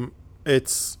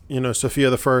 It's Sophia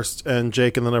the First and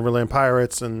Jake and the Neverland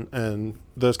Pirates and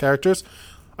those characters.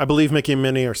 I believe Mickey and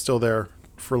Minnie are still there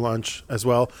for lunch as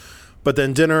well. But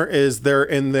then dinner they're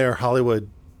in their Hollywood.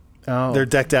 Oh, they're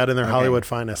decked out in their Hollywood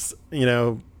finest.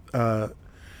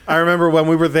 I remember when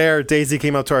we were there, Daisy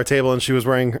came up to our table and she was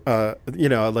wearing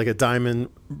like a diamond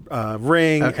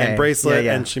ring and bracelet,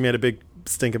 and she made a big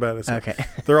stink about it. So Okay.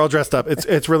 they're all dressed up.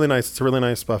 It's really nice. It's a really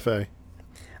nice buffet.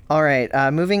 All right.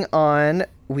 Moving on,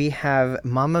 we have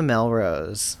Mama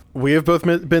Melrose. We have both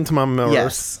been to Mama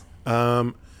Melrose.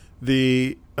 Yes.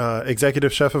 The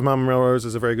executive chef of Mama Melrose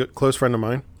is a very good close friend of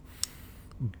mine.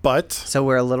 But So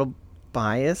we're a little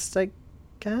biased, I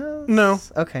guess? No.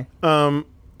 Okay.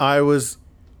 I was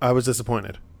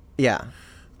disappointed. Yeah.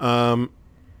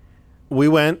 We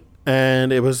went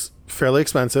and it was fairly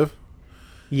expensive.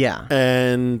 Yeah.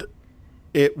 And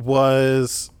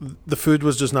the food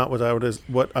was just not what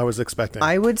I was expecting.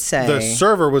 I would say the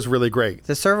server was really great.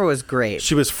 The server was great.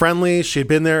 She was friendly. She'd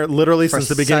been there literally since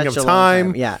the beginning of such a time.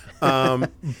 long time. Yeah.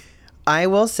 I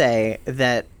will say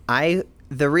that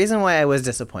the reason why I was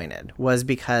disappointed was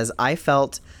because I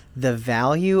felt the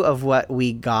value of what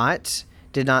we got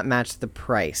did not match the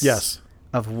price. Yes.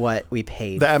 Of what we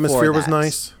paid. The atmosphere for was that.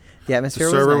 nice. The atmosphere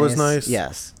the server was was nice.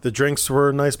 Yes. The drinks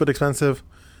were nice but expensive.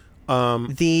 I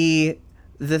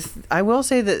will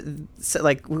say that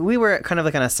like we were kind of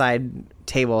like on a side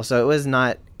table, so it was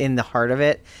not in the heart of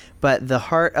it, but the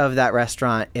heart of that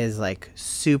restaurant is like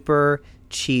super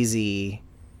cheesy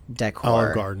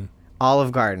decor.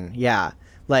 Olive Garden, yeah.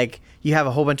 Like you have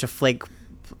a whole bunch of fake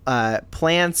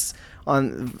plants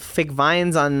on fake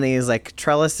vines on these like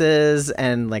trellises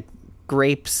and like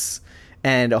grapes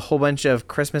and a whole bunch of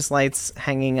Christmas lights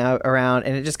hanging out around,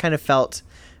 and it just kind of felt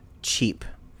cheap.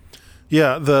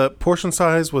 Yeah, the portion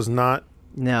size was not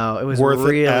it was worth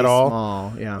really it at all.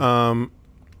 Small. Yeah.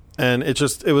 And it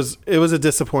was a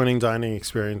disappointing dining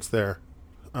experience there.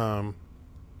 Yeah.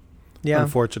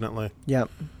 Unfortunately. Yep.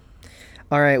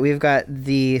 All right, we've got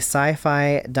the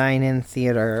Sci-Fi Dine-In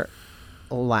Theater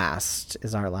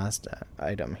is our last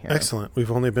item here. Excellent. We've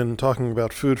only been talking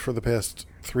about food for the past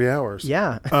 3 hours.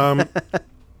 Yeah.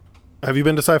 Have you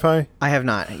been to Sci-Fi? I have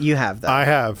not. You have, though. I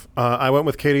have. I went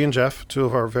with Katie and Jeff, two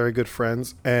of our very good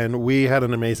friends, and we had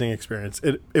an amazing experience.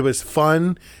 It was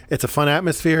fun. It's a fun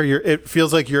atmosphere. It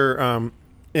feels like you're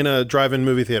in a drive-in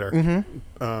movie theater,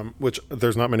 which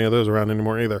there's not many of those around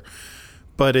anymore either.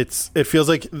 But it feels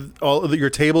like all of your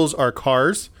tables are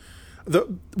cars. The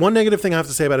one negative thing I have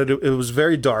to say about it was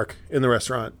very dark in the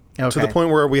restaurant. Okay. To the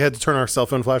point where we had to turn our cell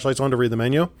phone flashlights on to read the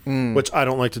menu, which I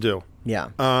don't like to do. Yeah.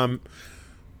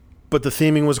 But the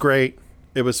theming was great.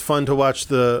 It was fun to watch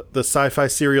the sci-fi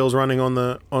serials running on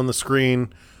the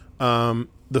screen.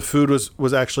 The food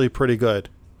was actually pretty good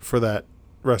for that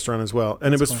restaurant as well,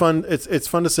 and it was cool. Fun. It's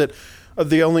fun to sit.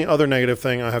 The only other negative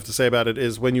thing I have to say about it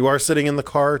is when you are sitting in the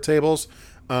car tables,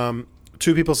 2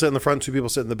 people sit in the front, 2 people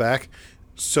sit in the back.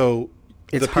 So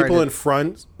the people in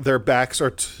front, their backs are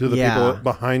to the people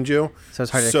behind you. So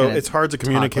it's hard. It's hard to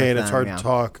communicate. It's hard to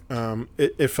talk.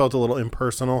 It felt a little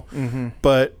impersonal,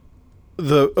 but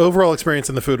the overall experience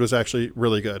in the food was actually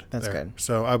really good. That's good.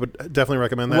 So I would definitely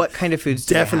recommend that. What kind of foods?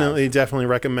 Definitely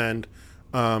recommend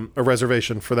a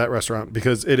reservation for that restaurant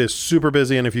because it is super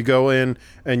busy. And if you go in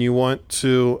and you want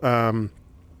to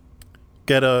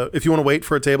if you want to wait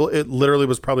for a table, it literally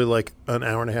was probably like an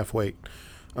hour and a half wait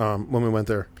when we went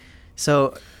there.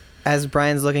 So as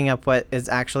Brian's looking up what is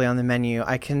actually on the menu,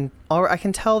 I can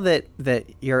tell that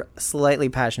you're slightly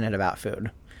passionate about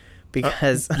food.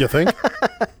 Because you think?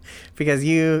 Because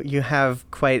you have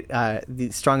quite the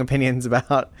strong opinions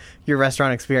about your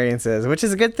restaurant experiences, which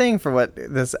is a good thing for what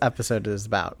this episode is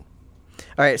about.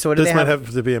 All right, so what do they have? This might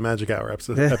have to be a Magic Hour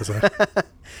episode.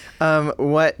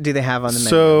 What do they have on the menu?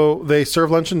 So they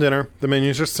serve lunch and dinner. The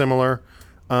menus are similar.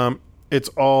 It's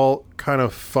all kind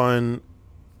of fun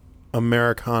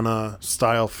Americana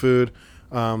style food.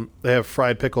 They have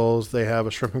fried pickles. They have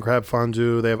a shrimp and crab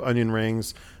fondue. They have onion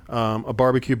rings. A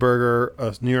barbecue burger,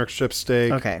 a New York strip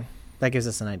steak. Okay, that gives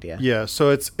us an idea. Yeah, so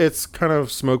it's kind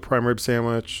of smoked prime rib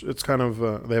sandwich. It's kind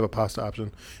of they have a pasta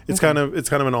option. It's kind of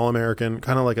an all American,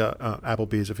 kind of like a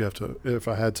Applebee's if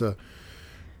I had to.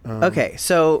 Okay,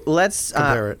 so let's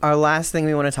compare it. Our last thing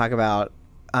we want to talk about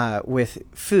with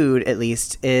food, at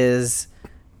least, is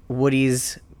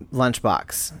Woody's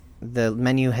lunchbox. The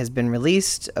menu has been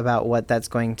released about what that's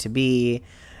going to be.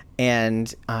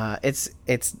 And it's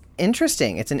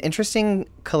interesting. It's an interesting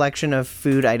collection of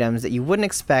food items that you wouldn't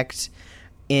expect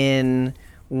in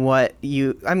what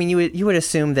you would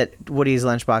assume that Woody's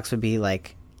lunchbox would be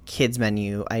like kids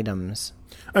menu items.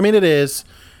 I mean, it is.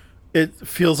 It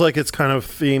feels like it's kind of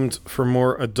themed for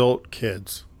more adult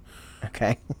kids.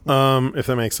 Okay. If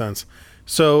that makes sense.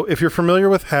 So if you're familiar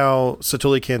with how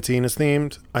Satuli Canteen is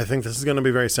themed, I think this is going to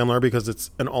be very similar because it's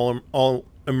an all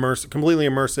completely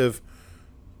immersive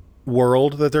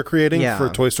world that they're creating for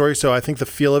Toy Story. So I think the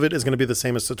feel of it is going to be the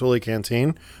same as Satuli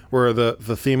Canteen, where the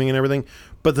theming and everything.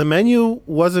 But the menu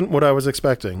wasn't what I was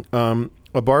expecting.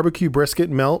 A barbecue brisket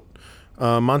melt,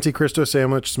 Monte Cristo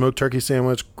sandwich, smoked turkey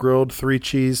sandwich, grilled 3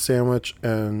 cheese sandwich,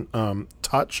 and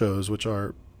tachos, which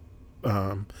are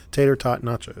tater tot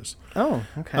nachos. Oh,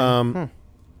 okay.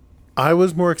 I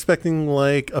was more expecting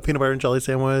like a peanut butter and jelly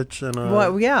sandwich and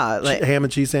a ham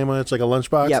and cheese sandwich, like a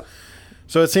lunchbox. Yep.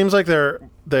 So it seems like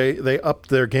they upped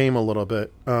their game a little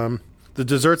bit. The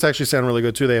desserts actually sound really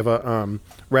good too. They have a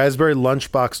raspberry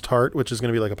lunchbox tart, which is going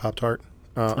to be like a Pop-Tart,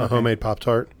 a homemade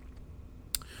Pop-Tart.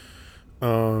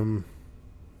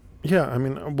 Yeah, I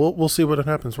mean, we'll see what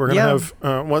happens. We're gonna have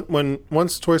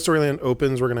once Toy Story Land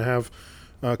opens, we're gonna have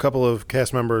a couple of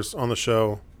cast members on the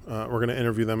show. We're gonna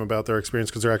interview them about their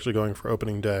experience because they're actually going for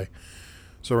opening day.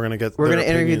 So we're gonna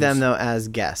interview them though as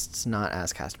guests, not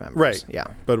as cast members. Right. Yeah.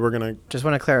 But we're gonna just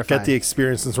want to clarify get the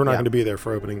experience since we're not going to be there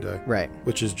for opening day. Right.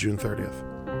 Which is June 30th.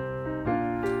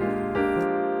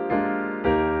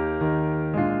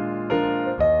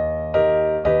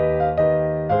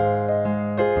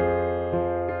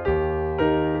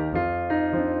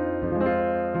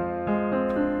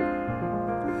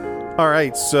 All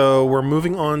right, so we're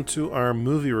moving on to our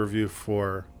movie review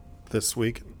for this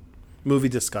week. Movie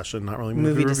discussion, not really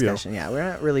movie review. Discussion. Yeah, we're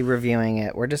not really reviewing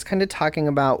it. We're just kind of talking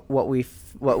about what we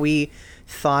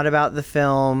thought about the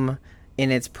film in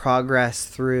its progress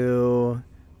through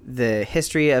the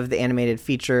history of the animated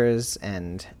features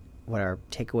and what our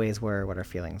takeaways were, what our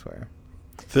feelings were.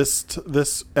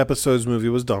 This episode's movie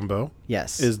was Dumbo.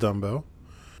 Yes, is Dumbo.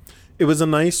 It was a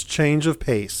nice change of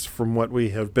pace from what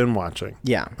we have been watching.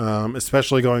 Yeah.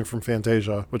 Especially going from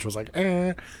Fantasia, which was like,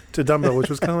 to Dumbo, which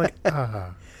was kind of like,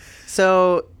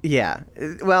 So, yeah.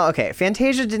 Well, okay.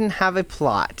 Fantasia didn't have a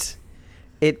plot.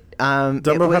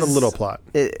 Dumbo had a little plot.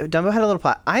 Dumbo had a little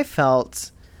plot. I felt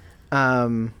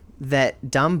that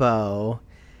Dumbo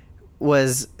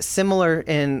was similar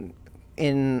in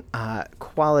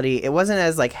quality. It wasn't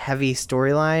as like heavy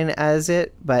storyline as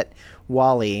it, but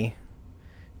WALL-E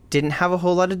didn't have a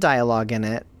whole lot of dialogue in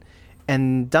it,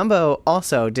 and Dumbo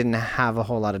also didn't have a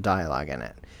whole lot of dialogue in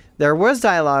it. There was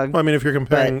dialogue. Well, I mean, if you're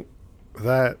comparing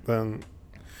that, then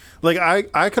like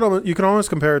you could almost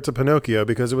compare it to Pinocchio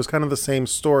because it was kind of the same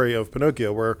story of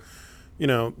Pinocchio, where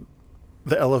the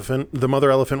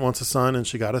mother elephant wants a son, and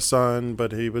she got a son,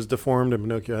 but he was deformed, and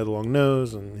Pinocchio had a long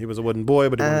nose, and he was a wooden boy,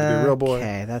 but he wanted to be a real boy.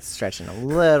 Okay, that's stretching a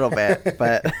little bit,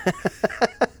 but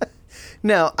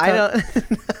no, I don't.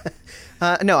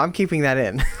 No, I'm keeping that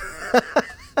in.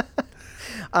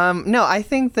 No, I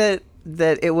think that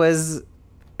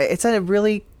it's a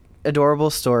really adorable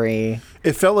story.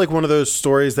 It felt like one of those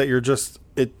stories that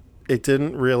it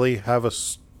didn't really have a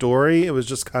story. It was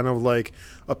just kind of like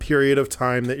a period of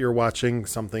time that you're watching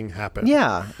something happen.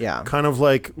 Yeah, yeah. Kind of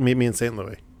like Meet Me in St.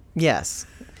 Louis. Yes.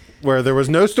 Where there was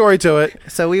no story to it.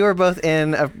 So we were both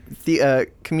in a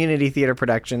community theater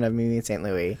production of Meet Me in St.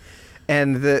 Louis.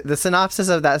 And the synopsis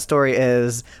of that story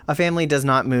is a family does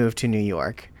not move to New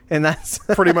York. And that's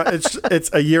pretty much it's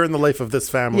a year in the life of this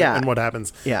family and what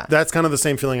happens. Yeah. That's kind of the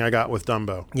same feeling I got with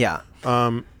Dumbo. Yeah.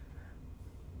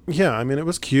 Yeah, I mean, it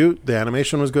was cute. The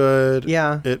animation was good.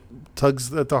 Yeah. It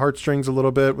tugs at the heartstrings a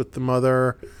little bit with the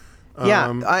mother.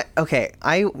 Yeah.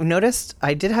 I noticed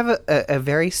I did have a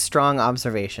very strong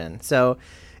observation. So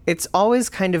it's always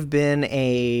kind of been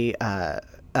a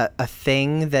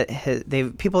thing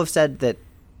that people have said that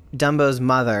Dumbo's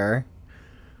mother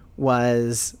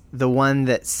was the one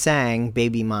that sang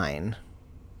Baby Mine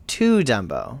to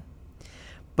Dumbo.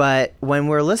 But when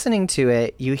we're listening to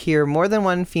it, you hear more than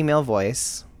one female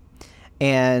voice,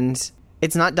 and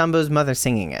it's not Dumbo's mother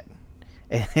singing it.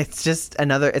 It's just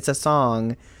it's a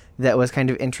song that was kind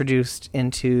of introduced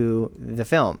into the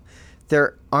film.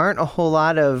 There aren't a whole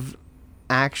lot of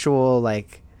actual,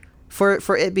 like, for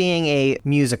it being a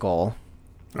musical.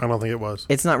 I don't think it was.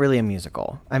 It's not really a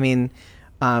musical. I mean,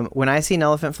 When I See an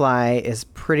Elephant Fly is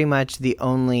pretty much the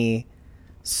only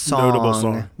notable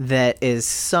song that is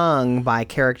sung by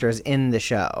characters in the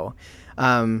show.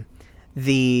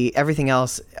 Everything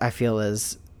else I feel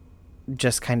is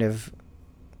just kind of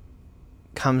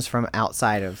comes from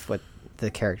outside of what the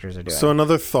characters are doing. So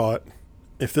another thought,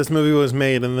 if this movie was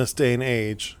made in this day and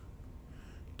age,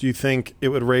 do you think it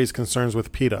would raise concerns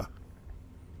with PETA?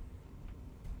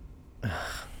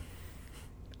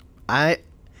 I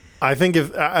think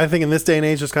in this day and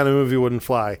age, this kind of movie wouldn't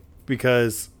fly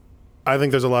because I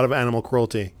think there's a lot of animal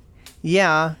cruelty.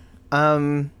 Yeah.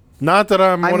 Not that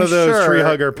I'm one of those tree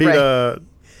hugger PETA.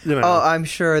 Right. You know. Oh, I'm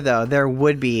sure though there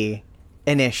would be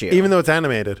an issue, even though it's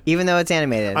animated.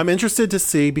 I'm interested to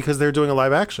see because they're doing a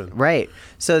live action. Right.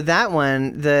 So that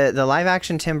one, the live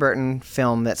action Tim Burton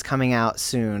film that's coming out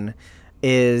soon,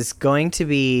 is going to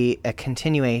be a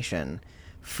continuation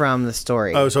from the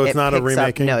story. Oh, so it's not a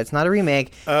remake? No, it's not a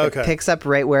remake. Okay. It picks up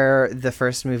right where the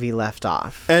first movie left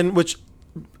off. And which,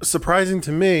 surprising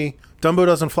to me, Dumbo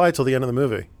doesn't fly till the end of the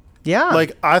movie. Yeah.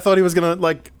 Like, I thought he was going to,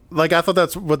 I thought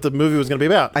that's what the movie was going to be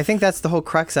about. I think that's the whole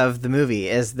crux of the movie,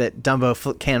 is that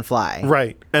Dumbo can fly.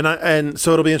 Right. And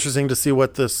so it'll be interesting to see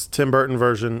what this Tim Burton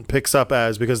version picks up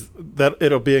as, because that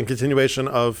it'll be a continuation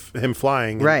of him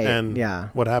flying. Right. And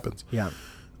what happens. Yeah.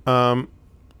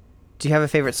 Do you have a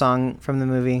favorite song from the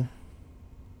movie?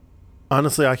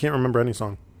 Honestly, I can't remember any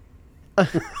song.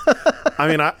 I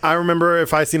mean, I remember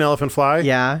If I Seen Elephant Fly.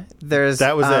 Yeah, there's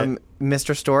That was it.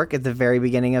 Mr. Stork at the very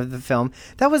beginning of the film.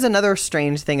 That was another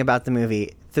strange thing about the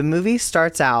movie. The movie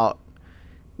starts out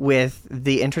with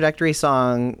the introductory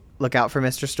song, Look Out for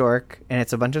Mr. Stork, and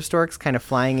it's a bunch of storks kind of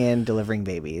flying in, delivering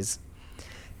babies.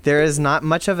 There is not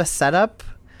much of a setup.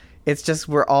 It's just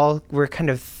we're kind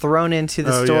of thrown into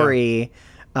the story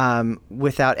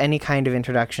without any kind of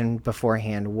introduction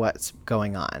beforehand what's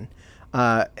going on.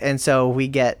 And so we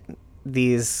get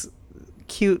these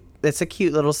it's a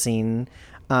cute little scene.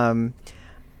 And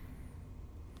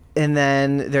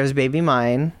then there's Baby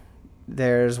Mine.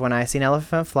 There's When I Seen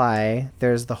Elephant Fly.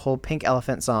 There's the whole Pink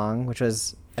Elephant song, which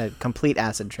was a complete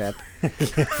acid trip.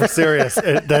 For serious.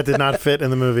 That did not fit in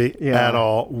the movie at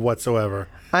all whatsoever.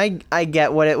 I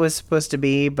get what it was supposed to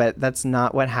be, but that's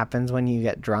not what happens when you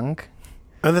get drunk.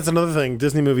 And that's another thing.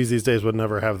 Disney movies these days would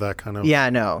never have that kind of... Yeah,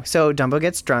 no. So Dumbo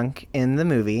gets drunk in the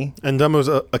movie. And Dumbo's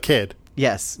a kid.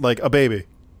 Yes. Like a baby.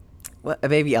 Well, a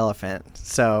baby elephant.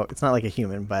 So it's not like a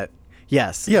human, but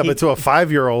yes. Yeah, but to a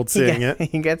 5-year-old seeing it.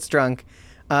 He gets drunk.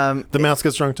 The mouse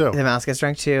gets drunk too. The mouse gets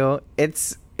drunk too.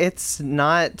 It's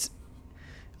not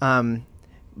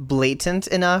blatant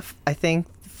enough, I think,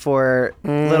 for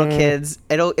little kids.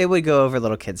 It would go over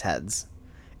little kids' heads.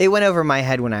 It went over my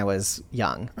head when I was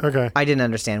young. Okay. I didn't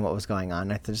understand what was going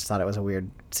on. I just thought it was a weird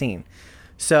scene.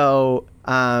 So,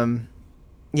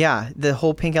 yeah, the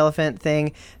whole pink elephant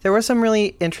thing. There were some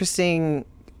really interesting,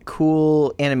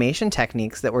 cool animation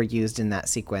techniques that were used in that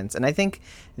sequence. And I think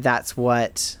that's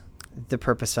what the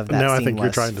purpose of that scene was. No, I think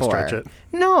you're trying to stretch it.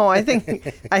 No, I think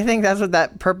that's what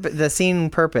the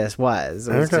scene purpose was.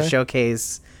 It was to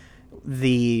showcase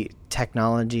the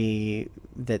technology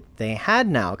that they had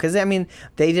now, because I mean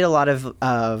they did a lot of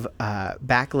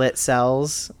backlit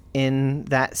cells in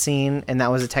that scene, and that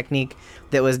was a technique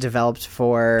that was developed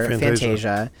for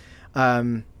Fantasia.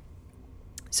 So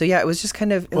yeah, it was just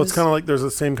kind of it's kind of like there's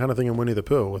the same kind of thing in Winnie the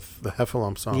Pooh with the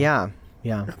Heffalump song. Yeah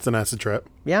It's an acid trip.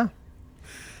 Yeah.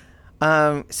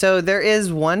 So there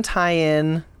is one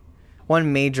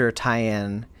major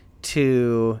tie-in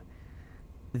to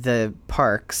the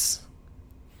parks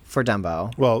for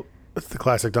Dumbo. Well, it's the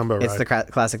classic Dumbo ride. It's the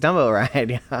classic Dumbo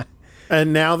ride, yeah.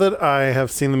 And now that I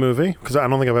have seen the movie, because I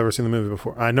don't think I've ever seen the movie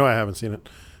before. I know I haven't seen it.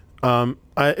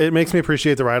 It makes me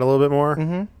appreciate the ride a little bit more.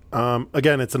 Mm-hmm.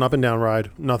 Again, it's an up and down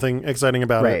ride. Nothing exciting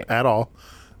about it at all.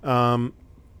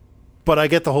 But I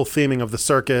get the whole theming of the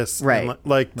circus. Right.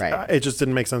 And it just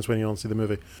didn't make sense when you don't see the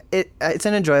movie. It's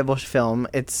an enjoyable film.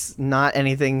 It's not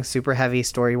anything super heavy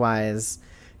story-wise.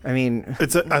 I mean...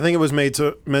 I think it was meant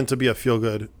to be a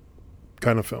feel-good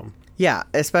kind of film. Yeah,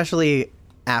 especially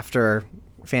after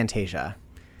Fantasia.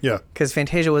 Yeah. Because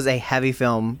Fantasia was a heavy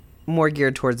film, more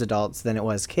geared towards adults than it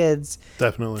was kids.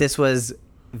 Definitely. This was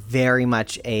very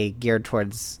much a geared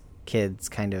towards kids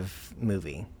kind of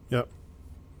movie. Yep.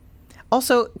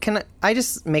 Also, can I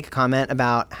just make a comment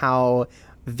about how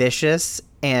vicious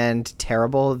and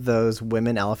terrible those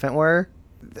women elephant were?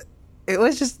 It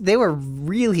was just, they were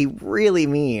really, really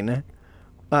mean.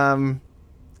 I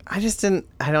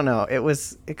don't know. It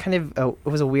was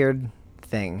a weird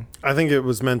thing. I think it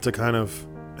was meant to kind of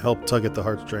help tug at the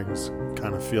heartstrings,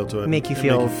 kind of feel to it. Make you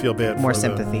feel bad. More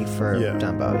sympathy for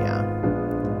Dumbo, yeah.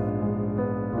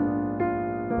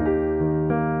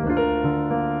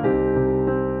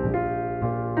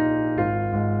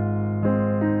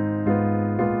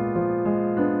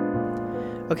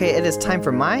 Okay, it is time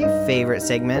for my favorite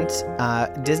segment,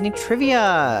 Disney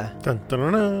Trivia. Dun,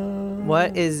 dun, dun,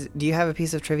 dun. Do you have a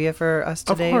piece of trivia for us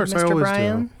today, of course, Mr. I always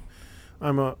Bryan? do.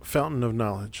 I'm a fountain of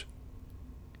knowledge.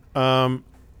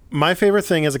 My favorite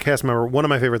thing as a cast member, one of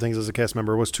my favorite things as a cast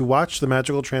member, was to watch the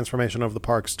magical transformation of the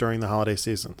parks during the holiday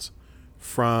seasons.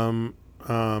 From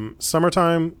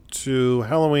summertime to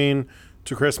Halloween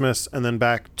to Christmas and then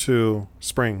back to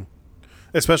spring.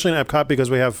 Especially in Epcot, because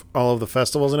we have all of the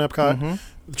festivals in Epcot. Mm-hmm.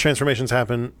 The transformations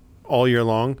happen all year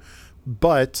long.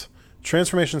 But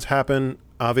transformations happen,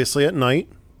 obviously, at night.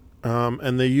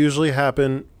 And they usually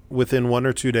happen within 1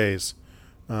 or 2 days.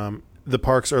 The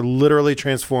parks are literally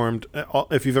transformed.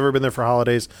 If you've ever been there for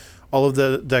holidays, all of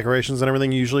the decorations and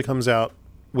everything usually comes out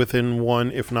within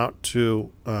 1, if not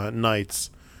 2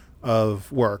 nights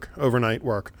of work, overnight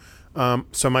work.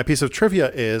 So my piece of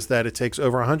trivia is that it takes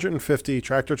over 150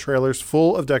 tractor trailers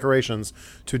full of decorations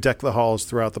to deck the halls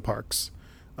throughout the parks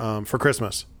for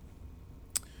Christmas.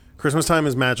 Christmas time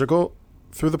is magical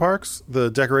through the parks.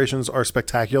 The decorations are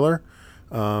spectacular.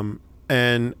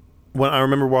 And when I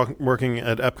remember working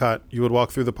at Epcot, you would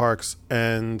walk through the parks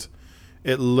and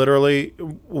it literally,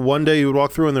 one day you would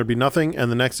walk through and there'd be nothing. And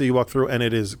the next day you walk through and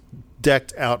it is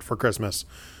decked out for Christmas.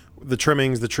 the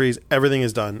trimmings, the trees, everything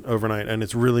is done overnight, and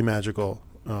it's really magical,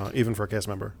 even for a cast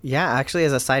member. Yeah, actually,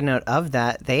 as a side note of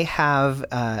that, they have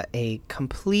a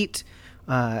complete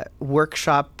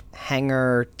workshop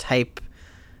hangar type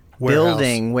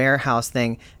warehouse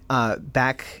thing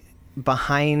back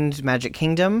behind Magic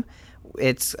Kingdom.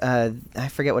 It's I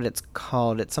forget what it's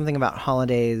called. It's something about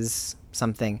holidays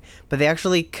something, but they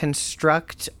actually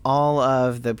construct all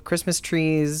of the Christmas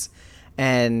trees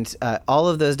and all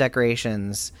of those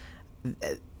decorations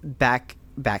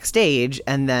backstage,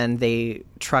 and then they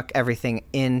truck everything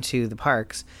into the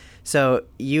parks. So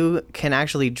you can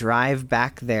actually drive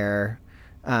back there.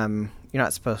 You're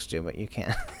not supposed to, but you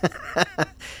can.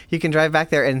 You can drive back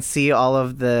there and see all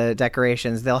of the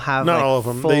decorations. They'll have not all of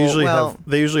them. They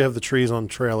usually have the trees on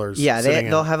trailers. Yeah,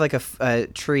 they'll have like a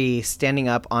tree standing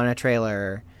up on a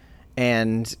trailer,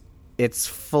 and it's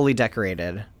fully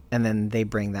decorated. And then they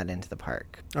bring that into the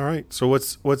park. All right. So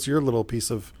what's your little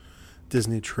piece of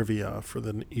Disney trivia for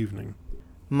the evening?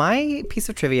 My piece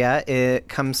of trivia, it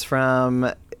comes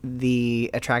from the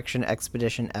attraction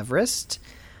Expedition Everest.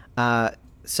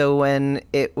 So when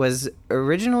it was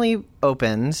originally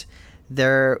opened,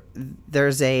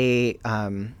 there's a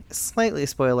slightly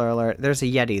spoiler alert. There's a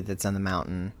Yeti that's on the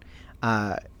mountain,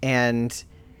 and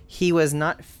he was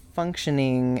not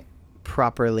functioning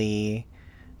properly.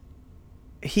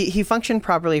 He functioned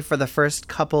properly for the first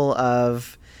couple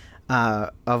of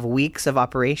weeks of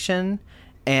operation,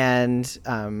 and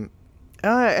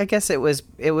I guess it was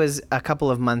a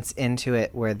couple of months into it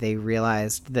where they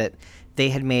realized that they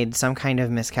had made some kind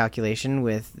of miscalculation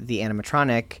with the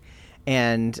animatronic,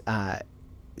 and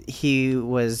he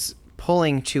was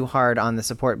pulling too hard on the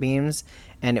support beams,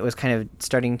 and it was kind of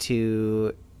starting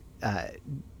to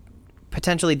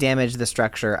potentially damage the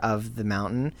structure of the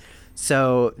mountain.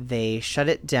 So they shut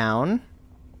it down.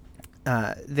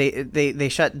 They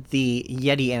shut the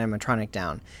Yeti animatronic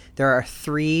down. There are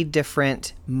 3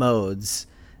 different modes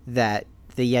that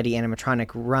the Yeti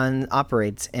animatronic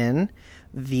operates in.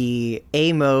 The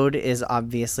A mode is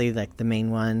obviously like the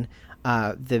main one.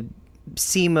 The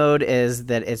C mode is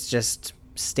that it's just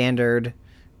standard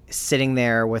sitting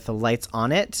there with the lights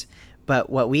on it. But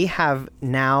what we have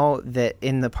now that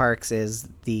in the parks is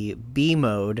the B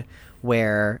mode,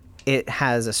 where it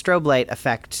has a strobe light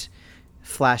effect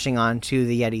flashing onto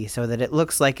the Yeti so that it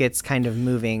looks like it's kind of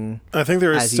moving. I think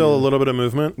there is still a little bit of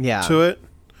movement to it,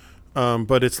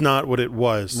 but it's not what it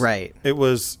was. Right. It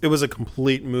was a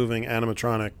complete moving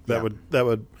animatronic that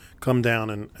would come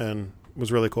down and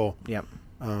was really cool. Yep.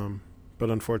 But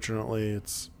unfortunately,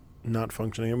 it's not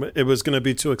functioning. It was going to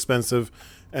be too expensive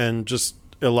and just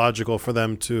illogical for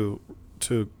them to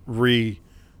redo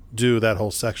that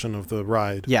whole section of the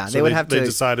ride. Yeah, so they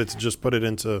decided to just put it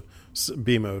into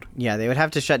B mode. Yeah, they would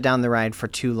have to shut down the ride for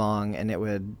too long, and it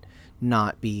would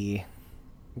not be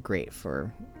great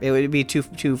for. It would be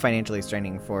too financially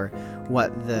straining for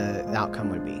what the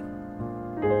outcome would be.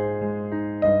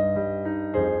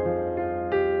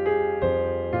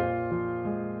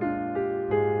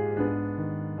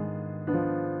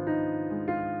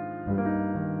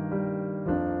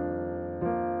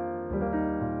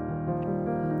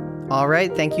 All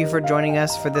right, thank you for joining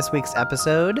us for this week's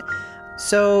episode.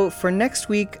 So for next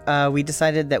week, we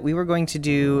decided that we were going to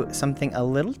do something a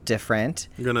little different.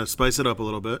 You're going to spice it up a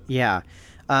little bit. Yeah.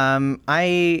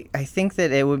 I think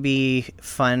that it would be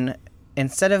fun,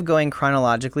 instead of going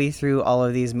chronologically through all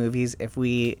of these movies, if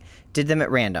we did them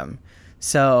at random.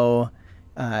 So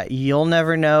you'll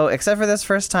never know, except for this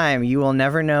first time, you will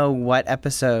never know what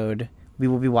episode we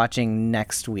will be watching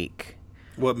next week.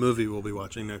 What movie we'll be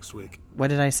watching next week? What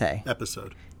did I say?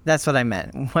 Episode. That's what I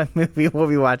meant. What movie we'll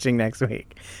be watching next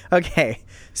week. Okay,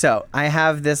 so I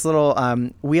have this little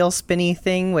wheel spinny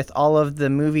thing with all of the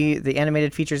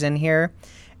animated features in here,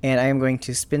 and I am going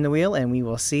to spin the wheel, and we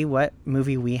will see what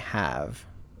movie we have.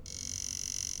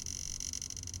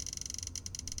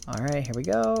 All right, here we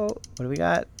go. What do we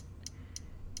got?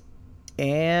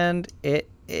 And it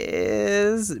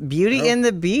is Beauty and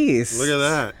the Beast. Look at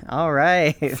that. All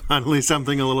right. Finally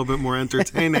something a little bit more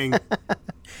entertaining.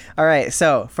 All right,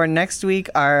 so for next week,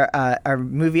 our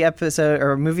movie episode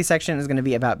or movie section is going to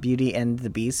be about Beauty and the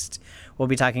Beast. We'll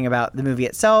be talking about the movie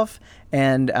itself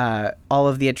and all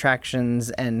of the attractions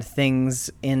and things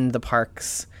in the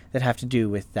parks that have to do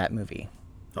with that movie.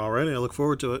 All right, I look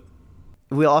forward to it.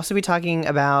 We'll also be talking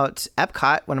about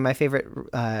Epcot, one of my favorite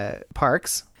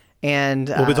parks. And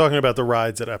we'll be talking about the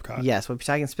rides at Epcot. Yes, we'll be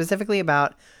talking specifically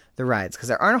about the rides because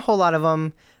there aren't a whole lot of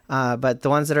them, but the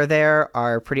ones that are there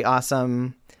are pretty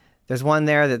awesome. There's one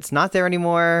there that's not there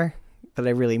anymore that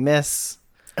I really miss.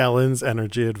 Ellen's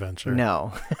Energy Adventure.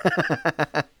 No.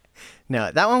 No,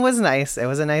 that one was nice. It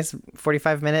was a nice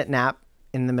 45-minute nap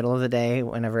in the middle of the day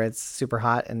whenever it's super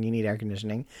hot and you need air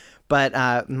conditioning.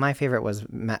 But my favorite was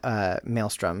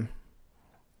Maelstrom,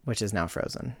 which is now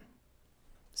frozen.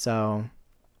 So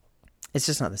it's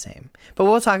just not the same. But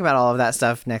we'll talk about all of that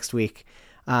stuff next week.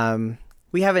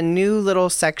 We have a new little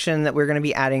section that we're going to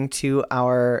be adding to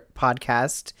our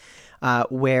podcast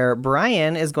where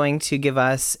Bryan is going to give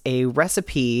us a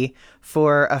recipe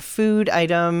for a food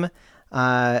item,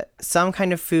 some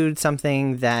kind of food,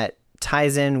 something that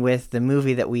ties in with the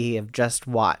movie that we have just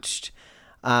watched.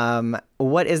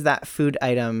 What is that food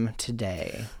item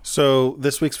today? So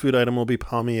this week's food item will be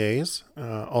palmiers,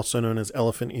 also known as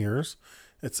elephant ears.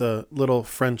 It's a little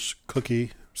French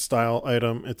cookie style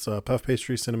item. It's a puff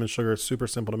pastry, cinnamon sugar. It's super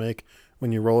simple to make.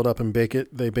 When you roll it up and bake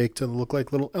it, they bake to look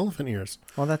like little elephant ears.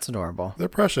 Well, that's adorable. They're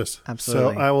precious.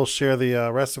 Absolutely. So I will share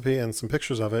the recipe and some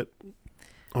pictures of it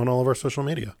on all of our social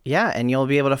media. Yeah, and you'll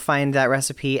be able to find that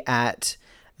recipe at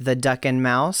The Duck and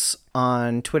Mouse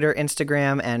on Twitter,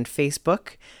 Instagram, and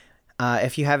Facebook.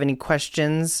 If you have any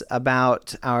questions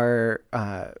about our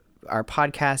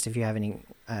podcast, if you have any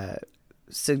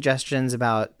suggestions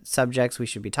about subjects we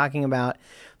should be talking about,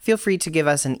 feel free to give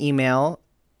us an email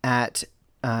at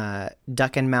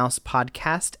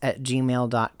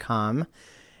duckandmousepodcast@gmail.com.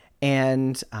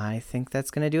 And I think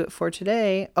that's going to do it for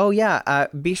today. Oh, yeah.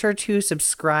 Be sure to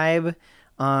subscribe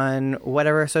on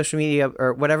whatever social media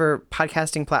or whatever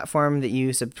podcasting platform that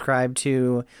you subscribe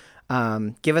to.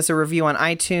 Give us a review on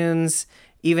iTunes,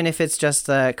 even if it's just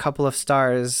a couple of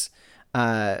stars,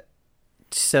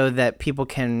 so that people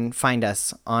can find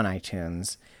us on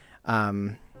iTunes.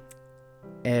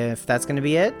 If that's going to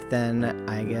be it, then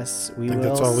I guess we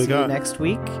will see you next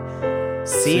week.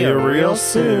 See you real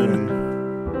soon.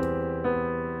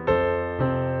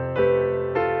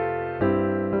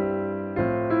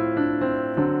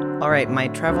 All right, my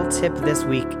travel tip this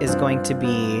week is going to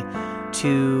be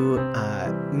to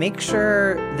make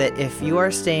sure that if you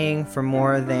are staying for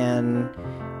more than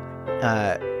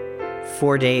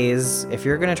 4 days, if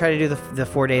you're going to try to do the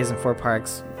 4 days and 4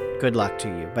 parks, good luck to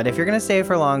you. But if you're going to stay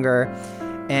for longer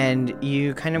and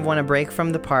you kind of want to break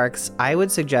from the parks, I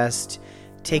would suggest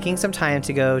taking some time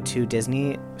to go to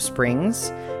Disney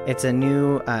Springs. It's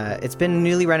it's been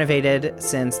newly renovated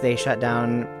since they shut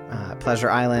down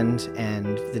Pleasure Island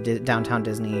and the downtown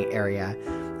Disney area.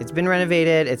 It's been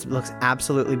renovated. It looks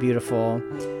absolutely beautiful.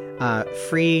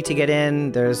 Free to get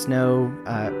in. There's no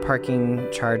parking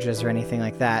charges or anything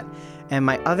like that. And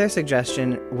my other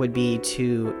suggestion would be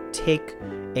to take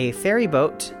a ferry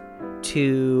boat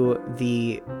to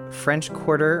the French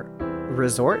Quarter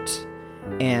Resort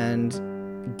and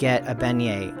get a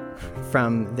beignet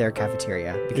from their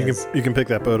cafeteria. You can pick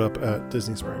that boat up at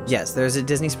Disney Springs. Yes, there's a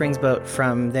Disney Springs boat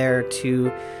from there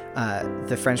to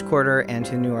the French Quarter and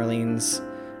to New Orleans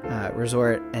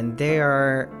Resort, and they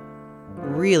are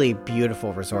really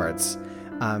beautiful resorts.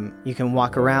 You can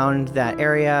walk around that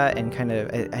area and kind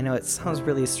of, I know it sounds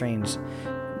really strange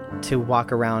to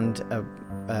walk around a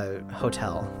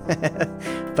hotel,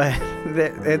 but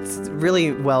it's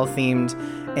really well themed.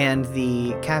 And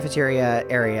the cafeteria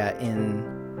area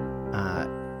in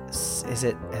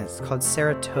it's called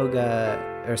Saratoga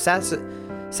or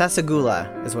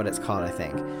Sassagoula is what it's called, I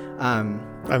think.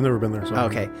 I've never been there. So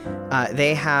okay.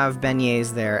 They have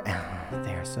beignets there.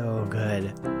 They're so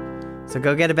good. So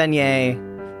go get a beignet,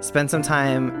 spend some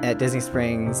time at Disney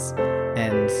Springs,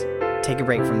 and take a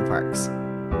break from the parks.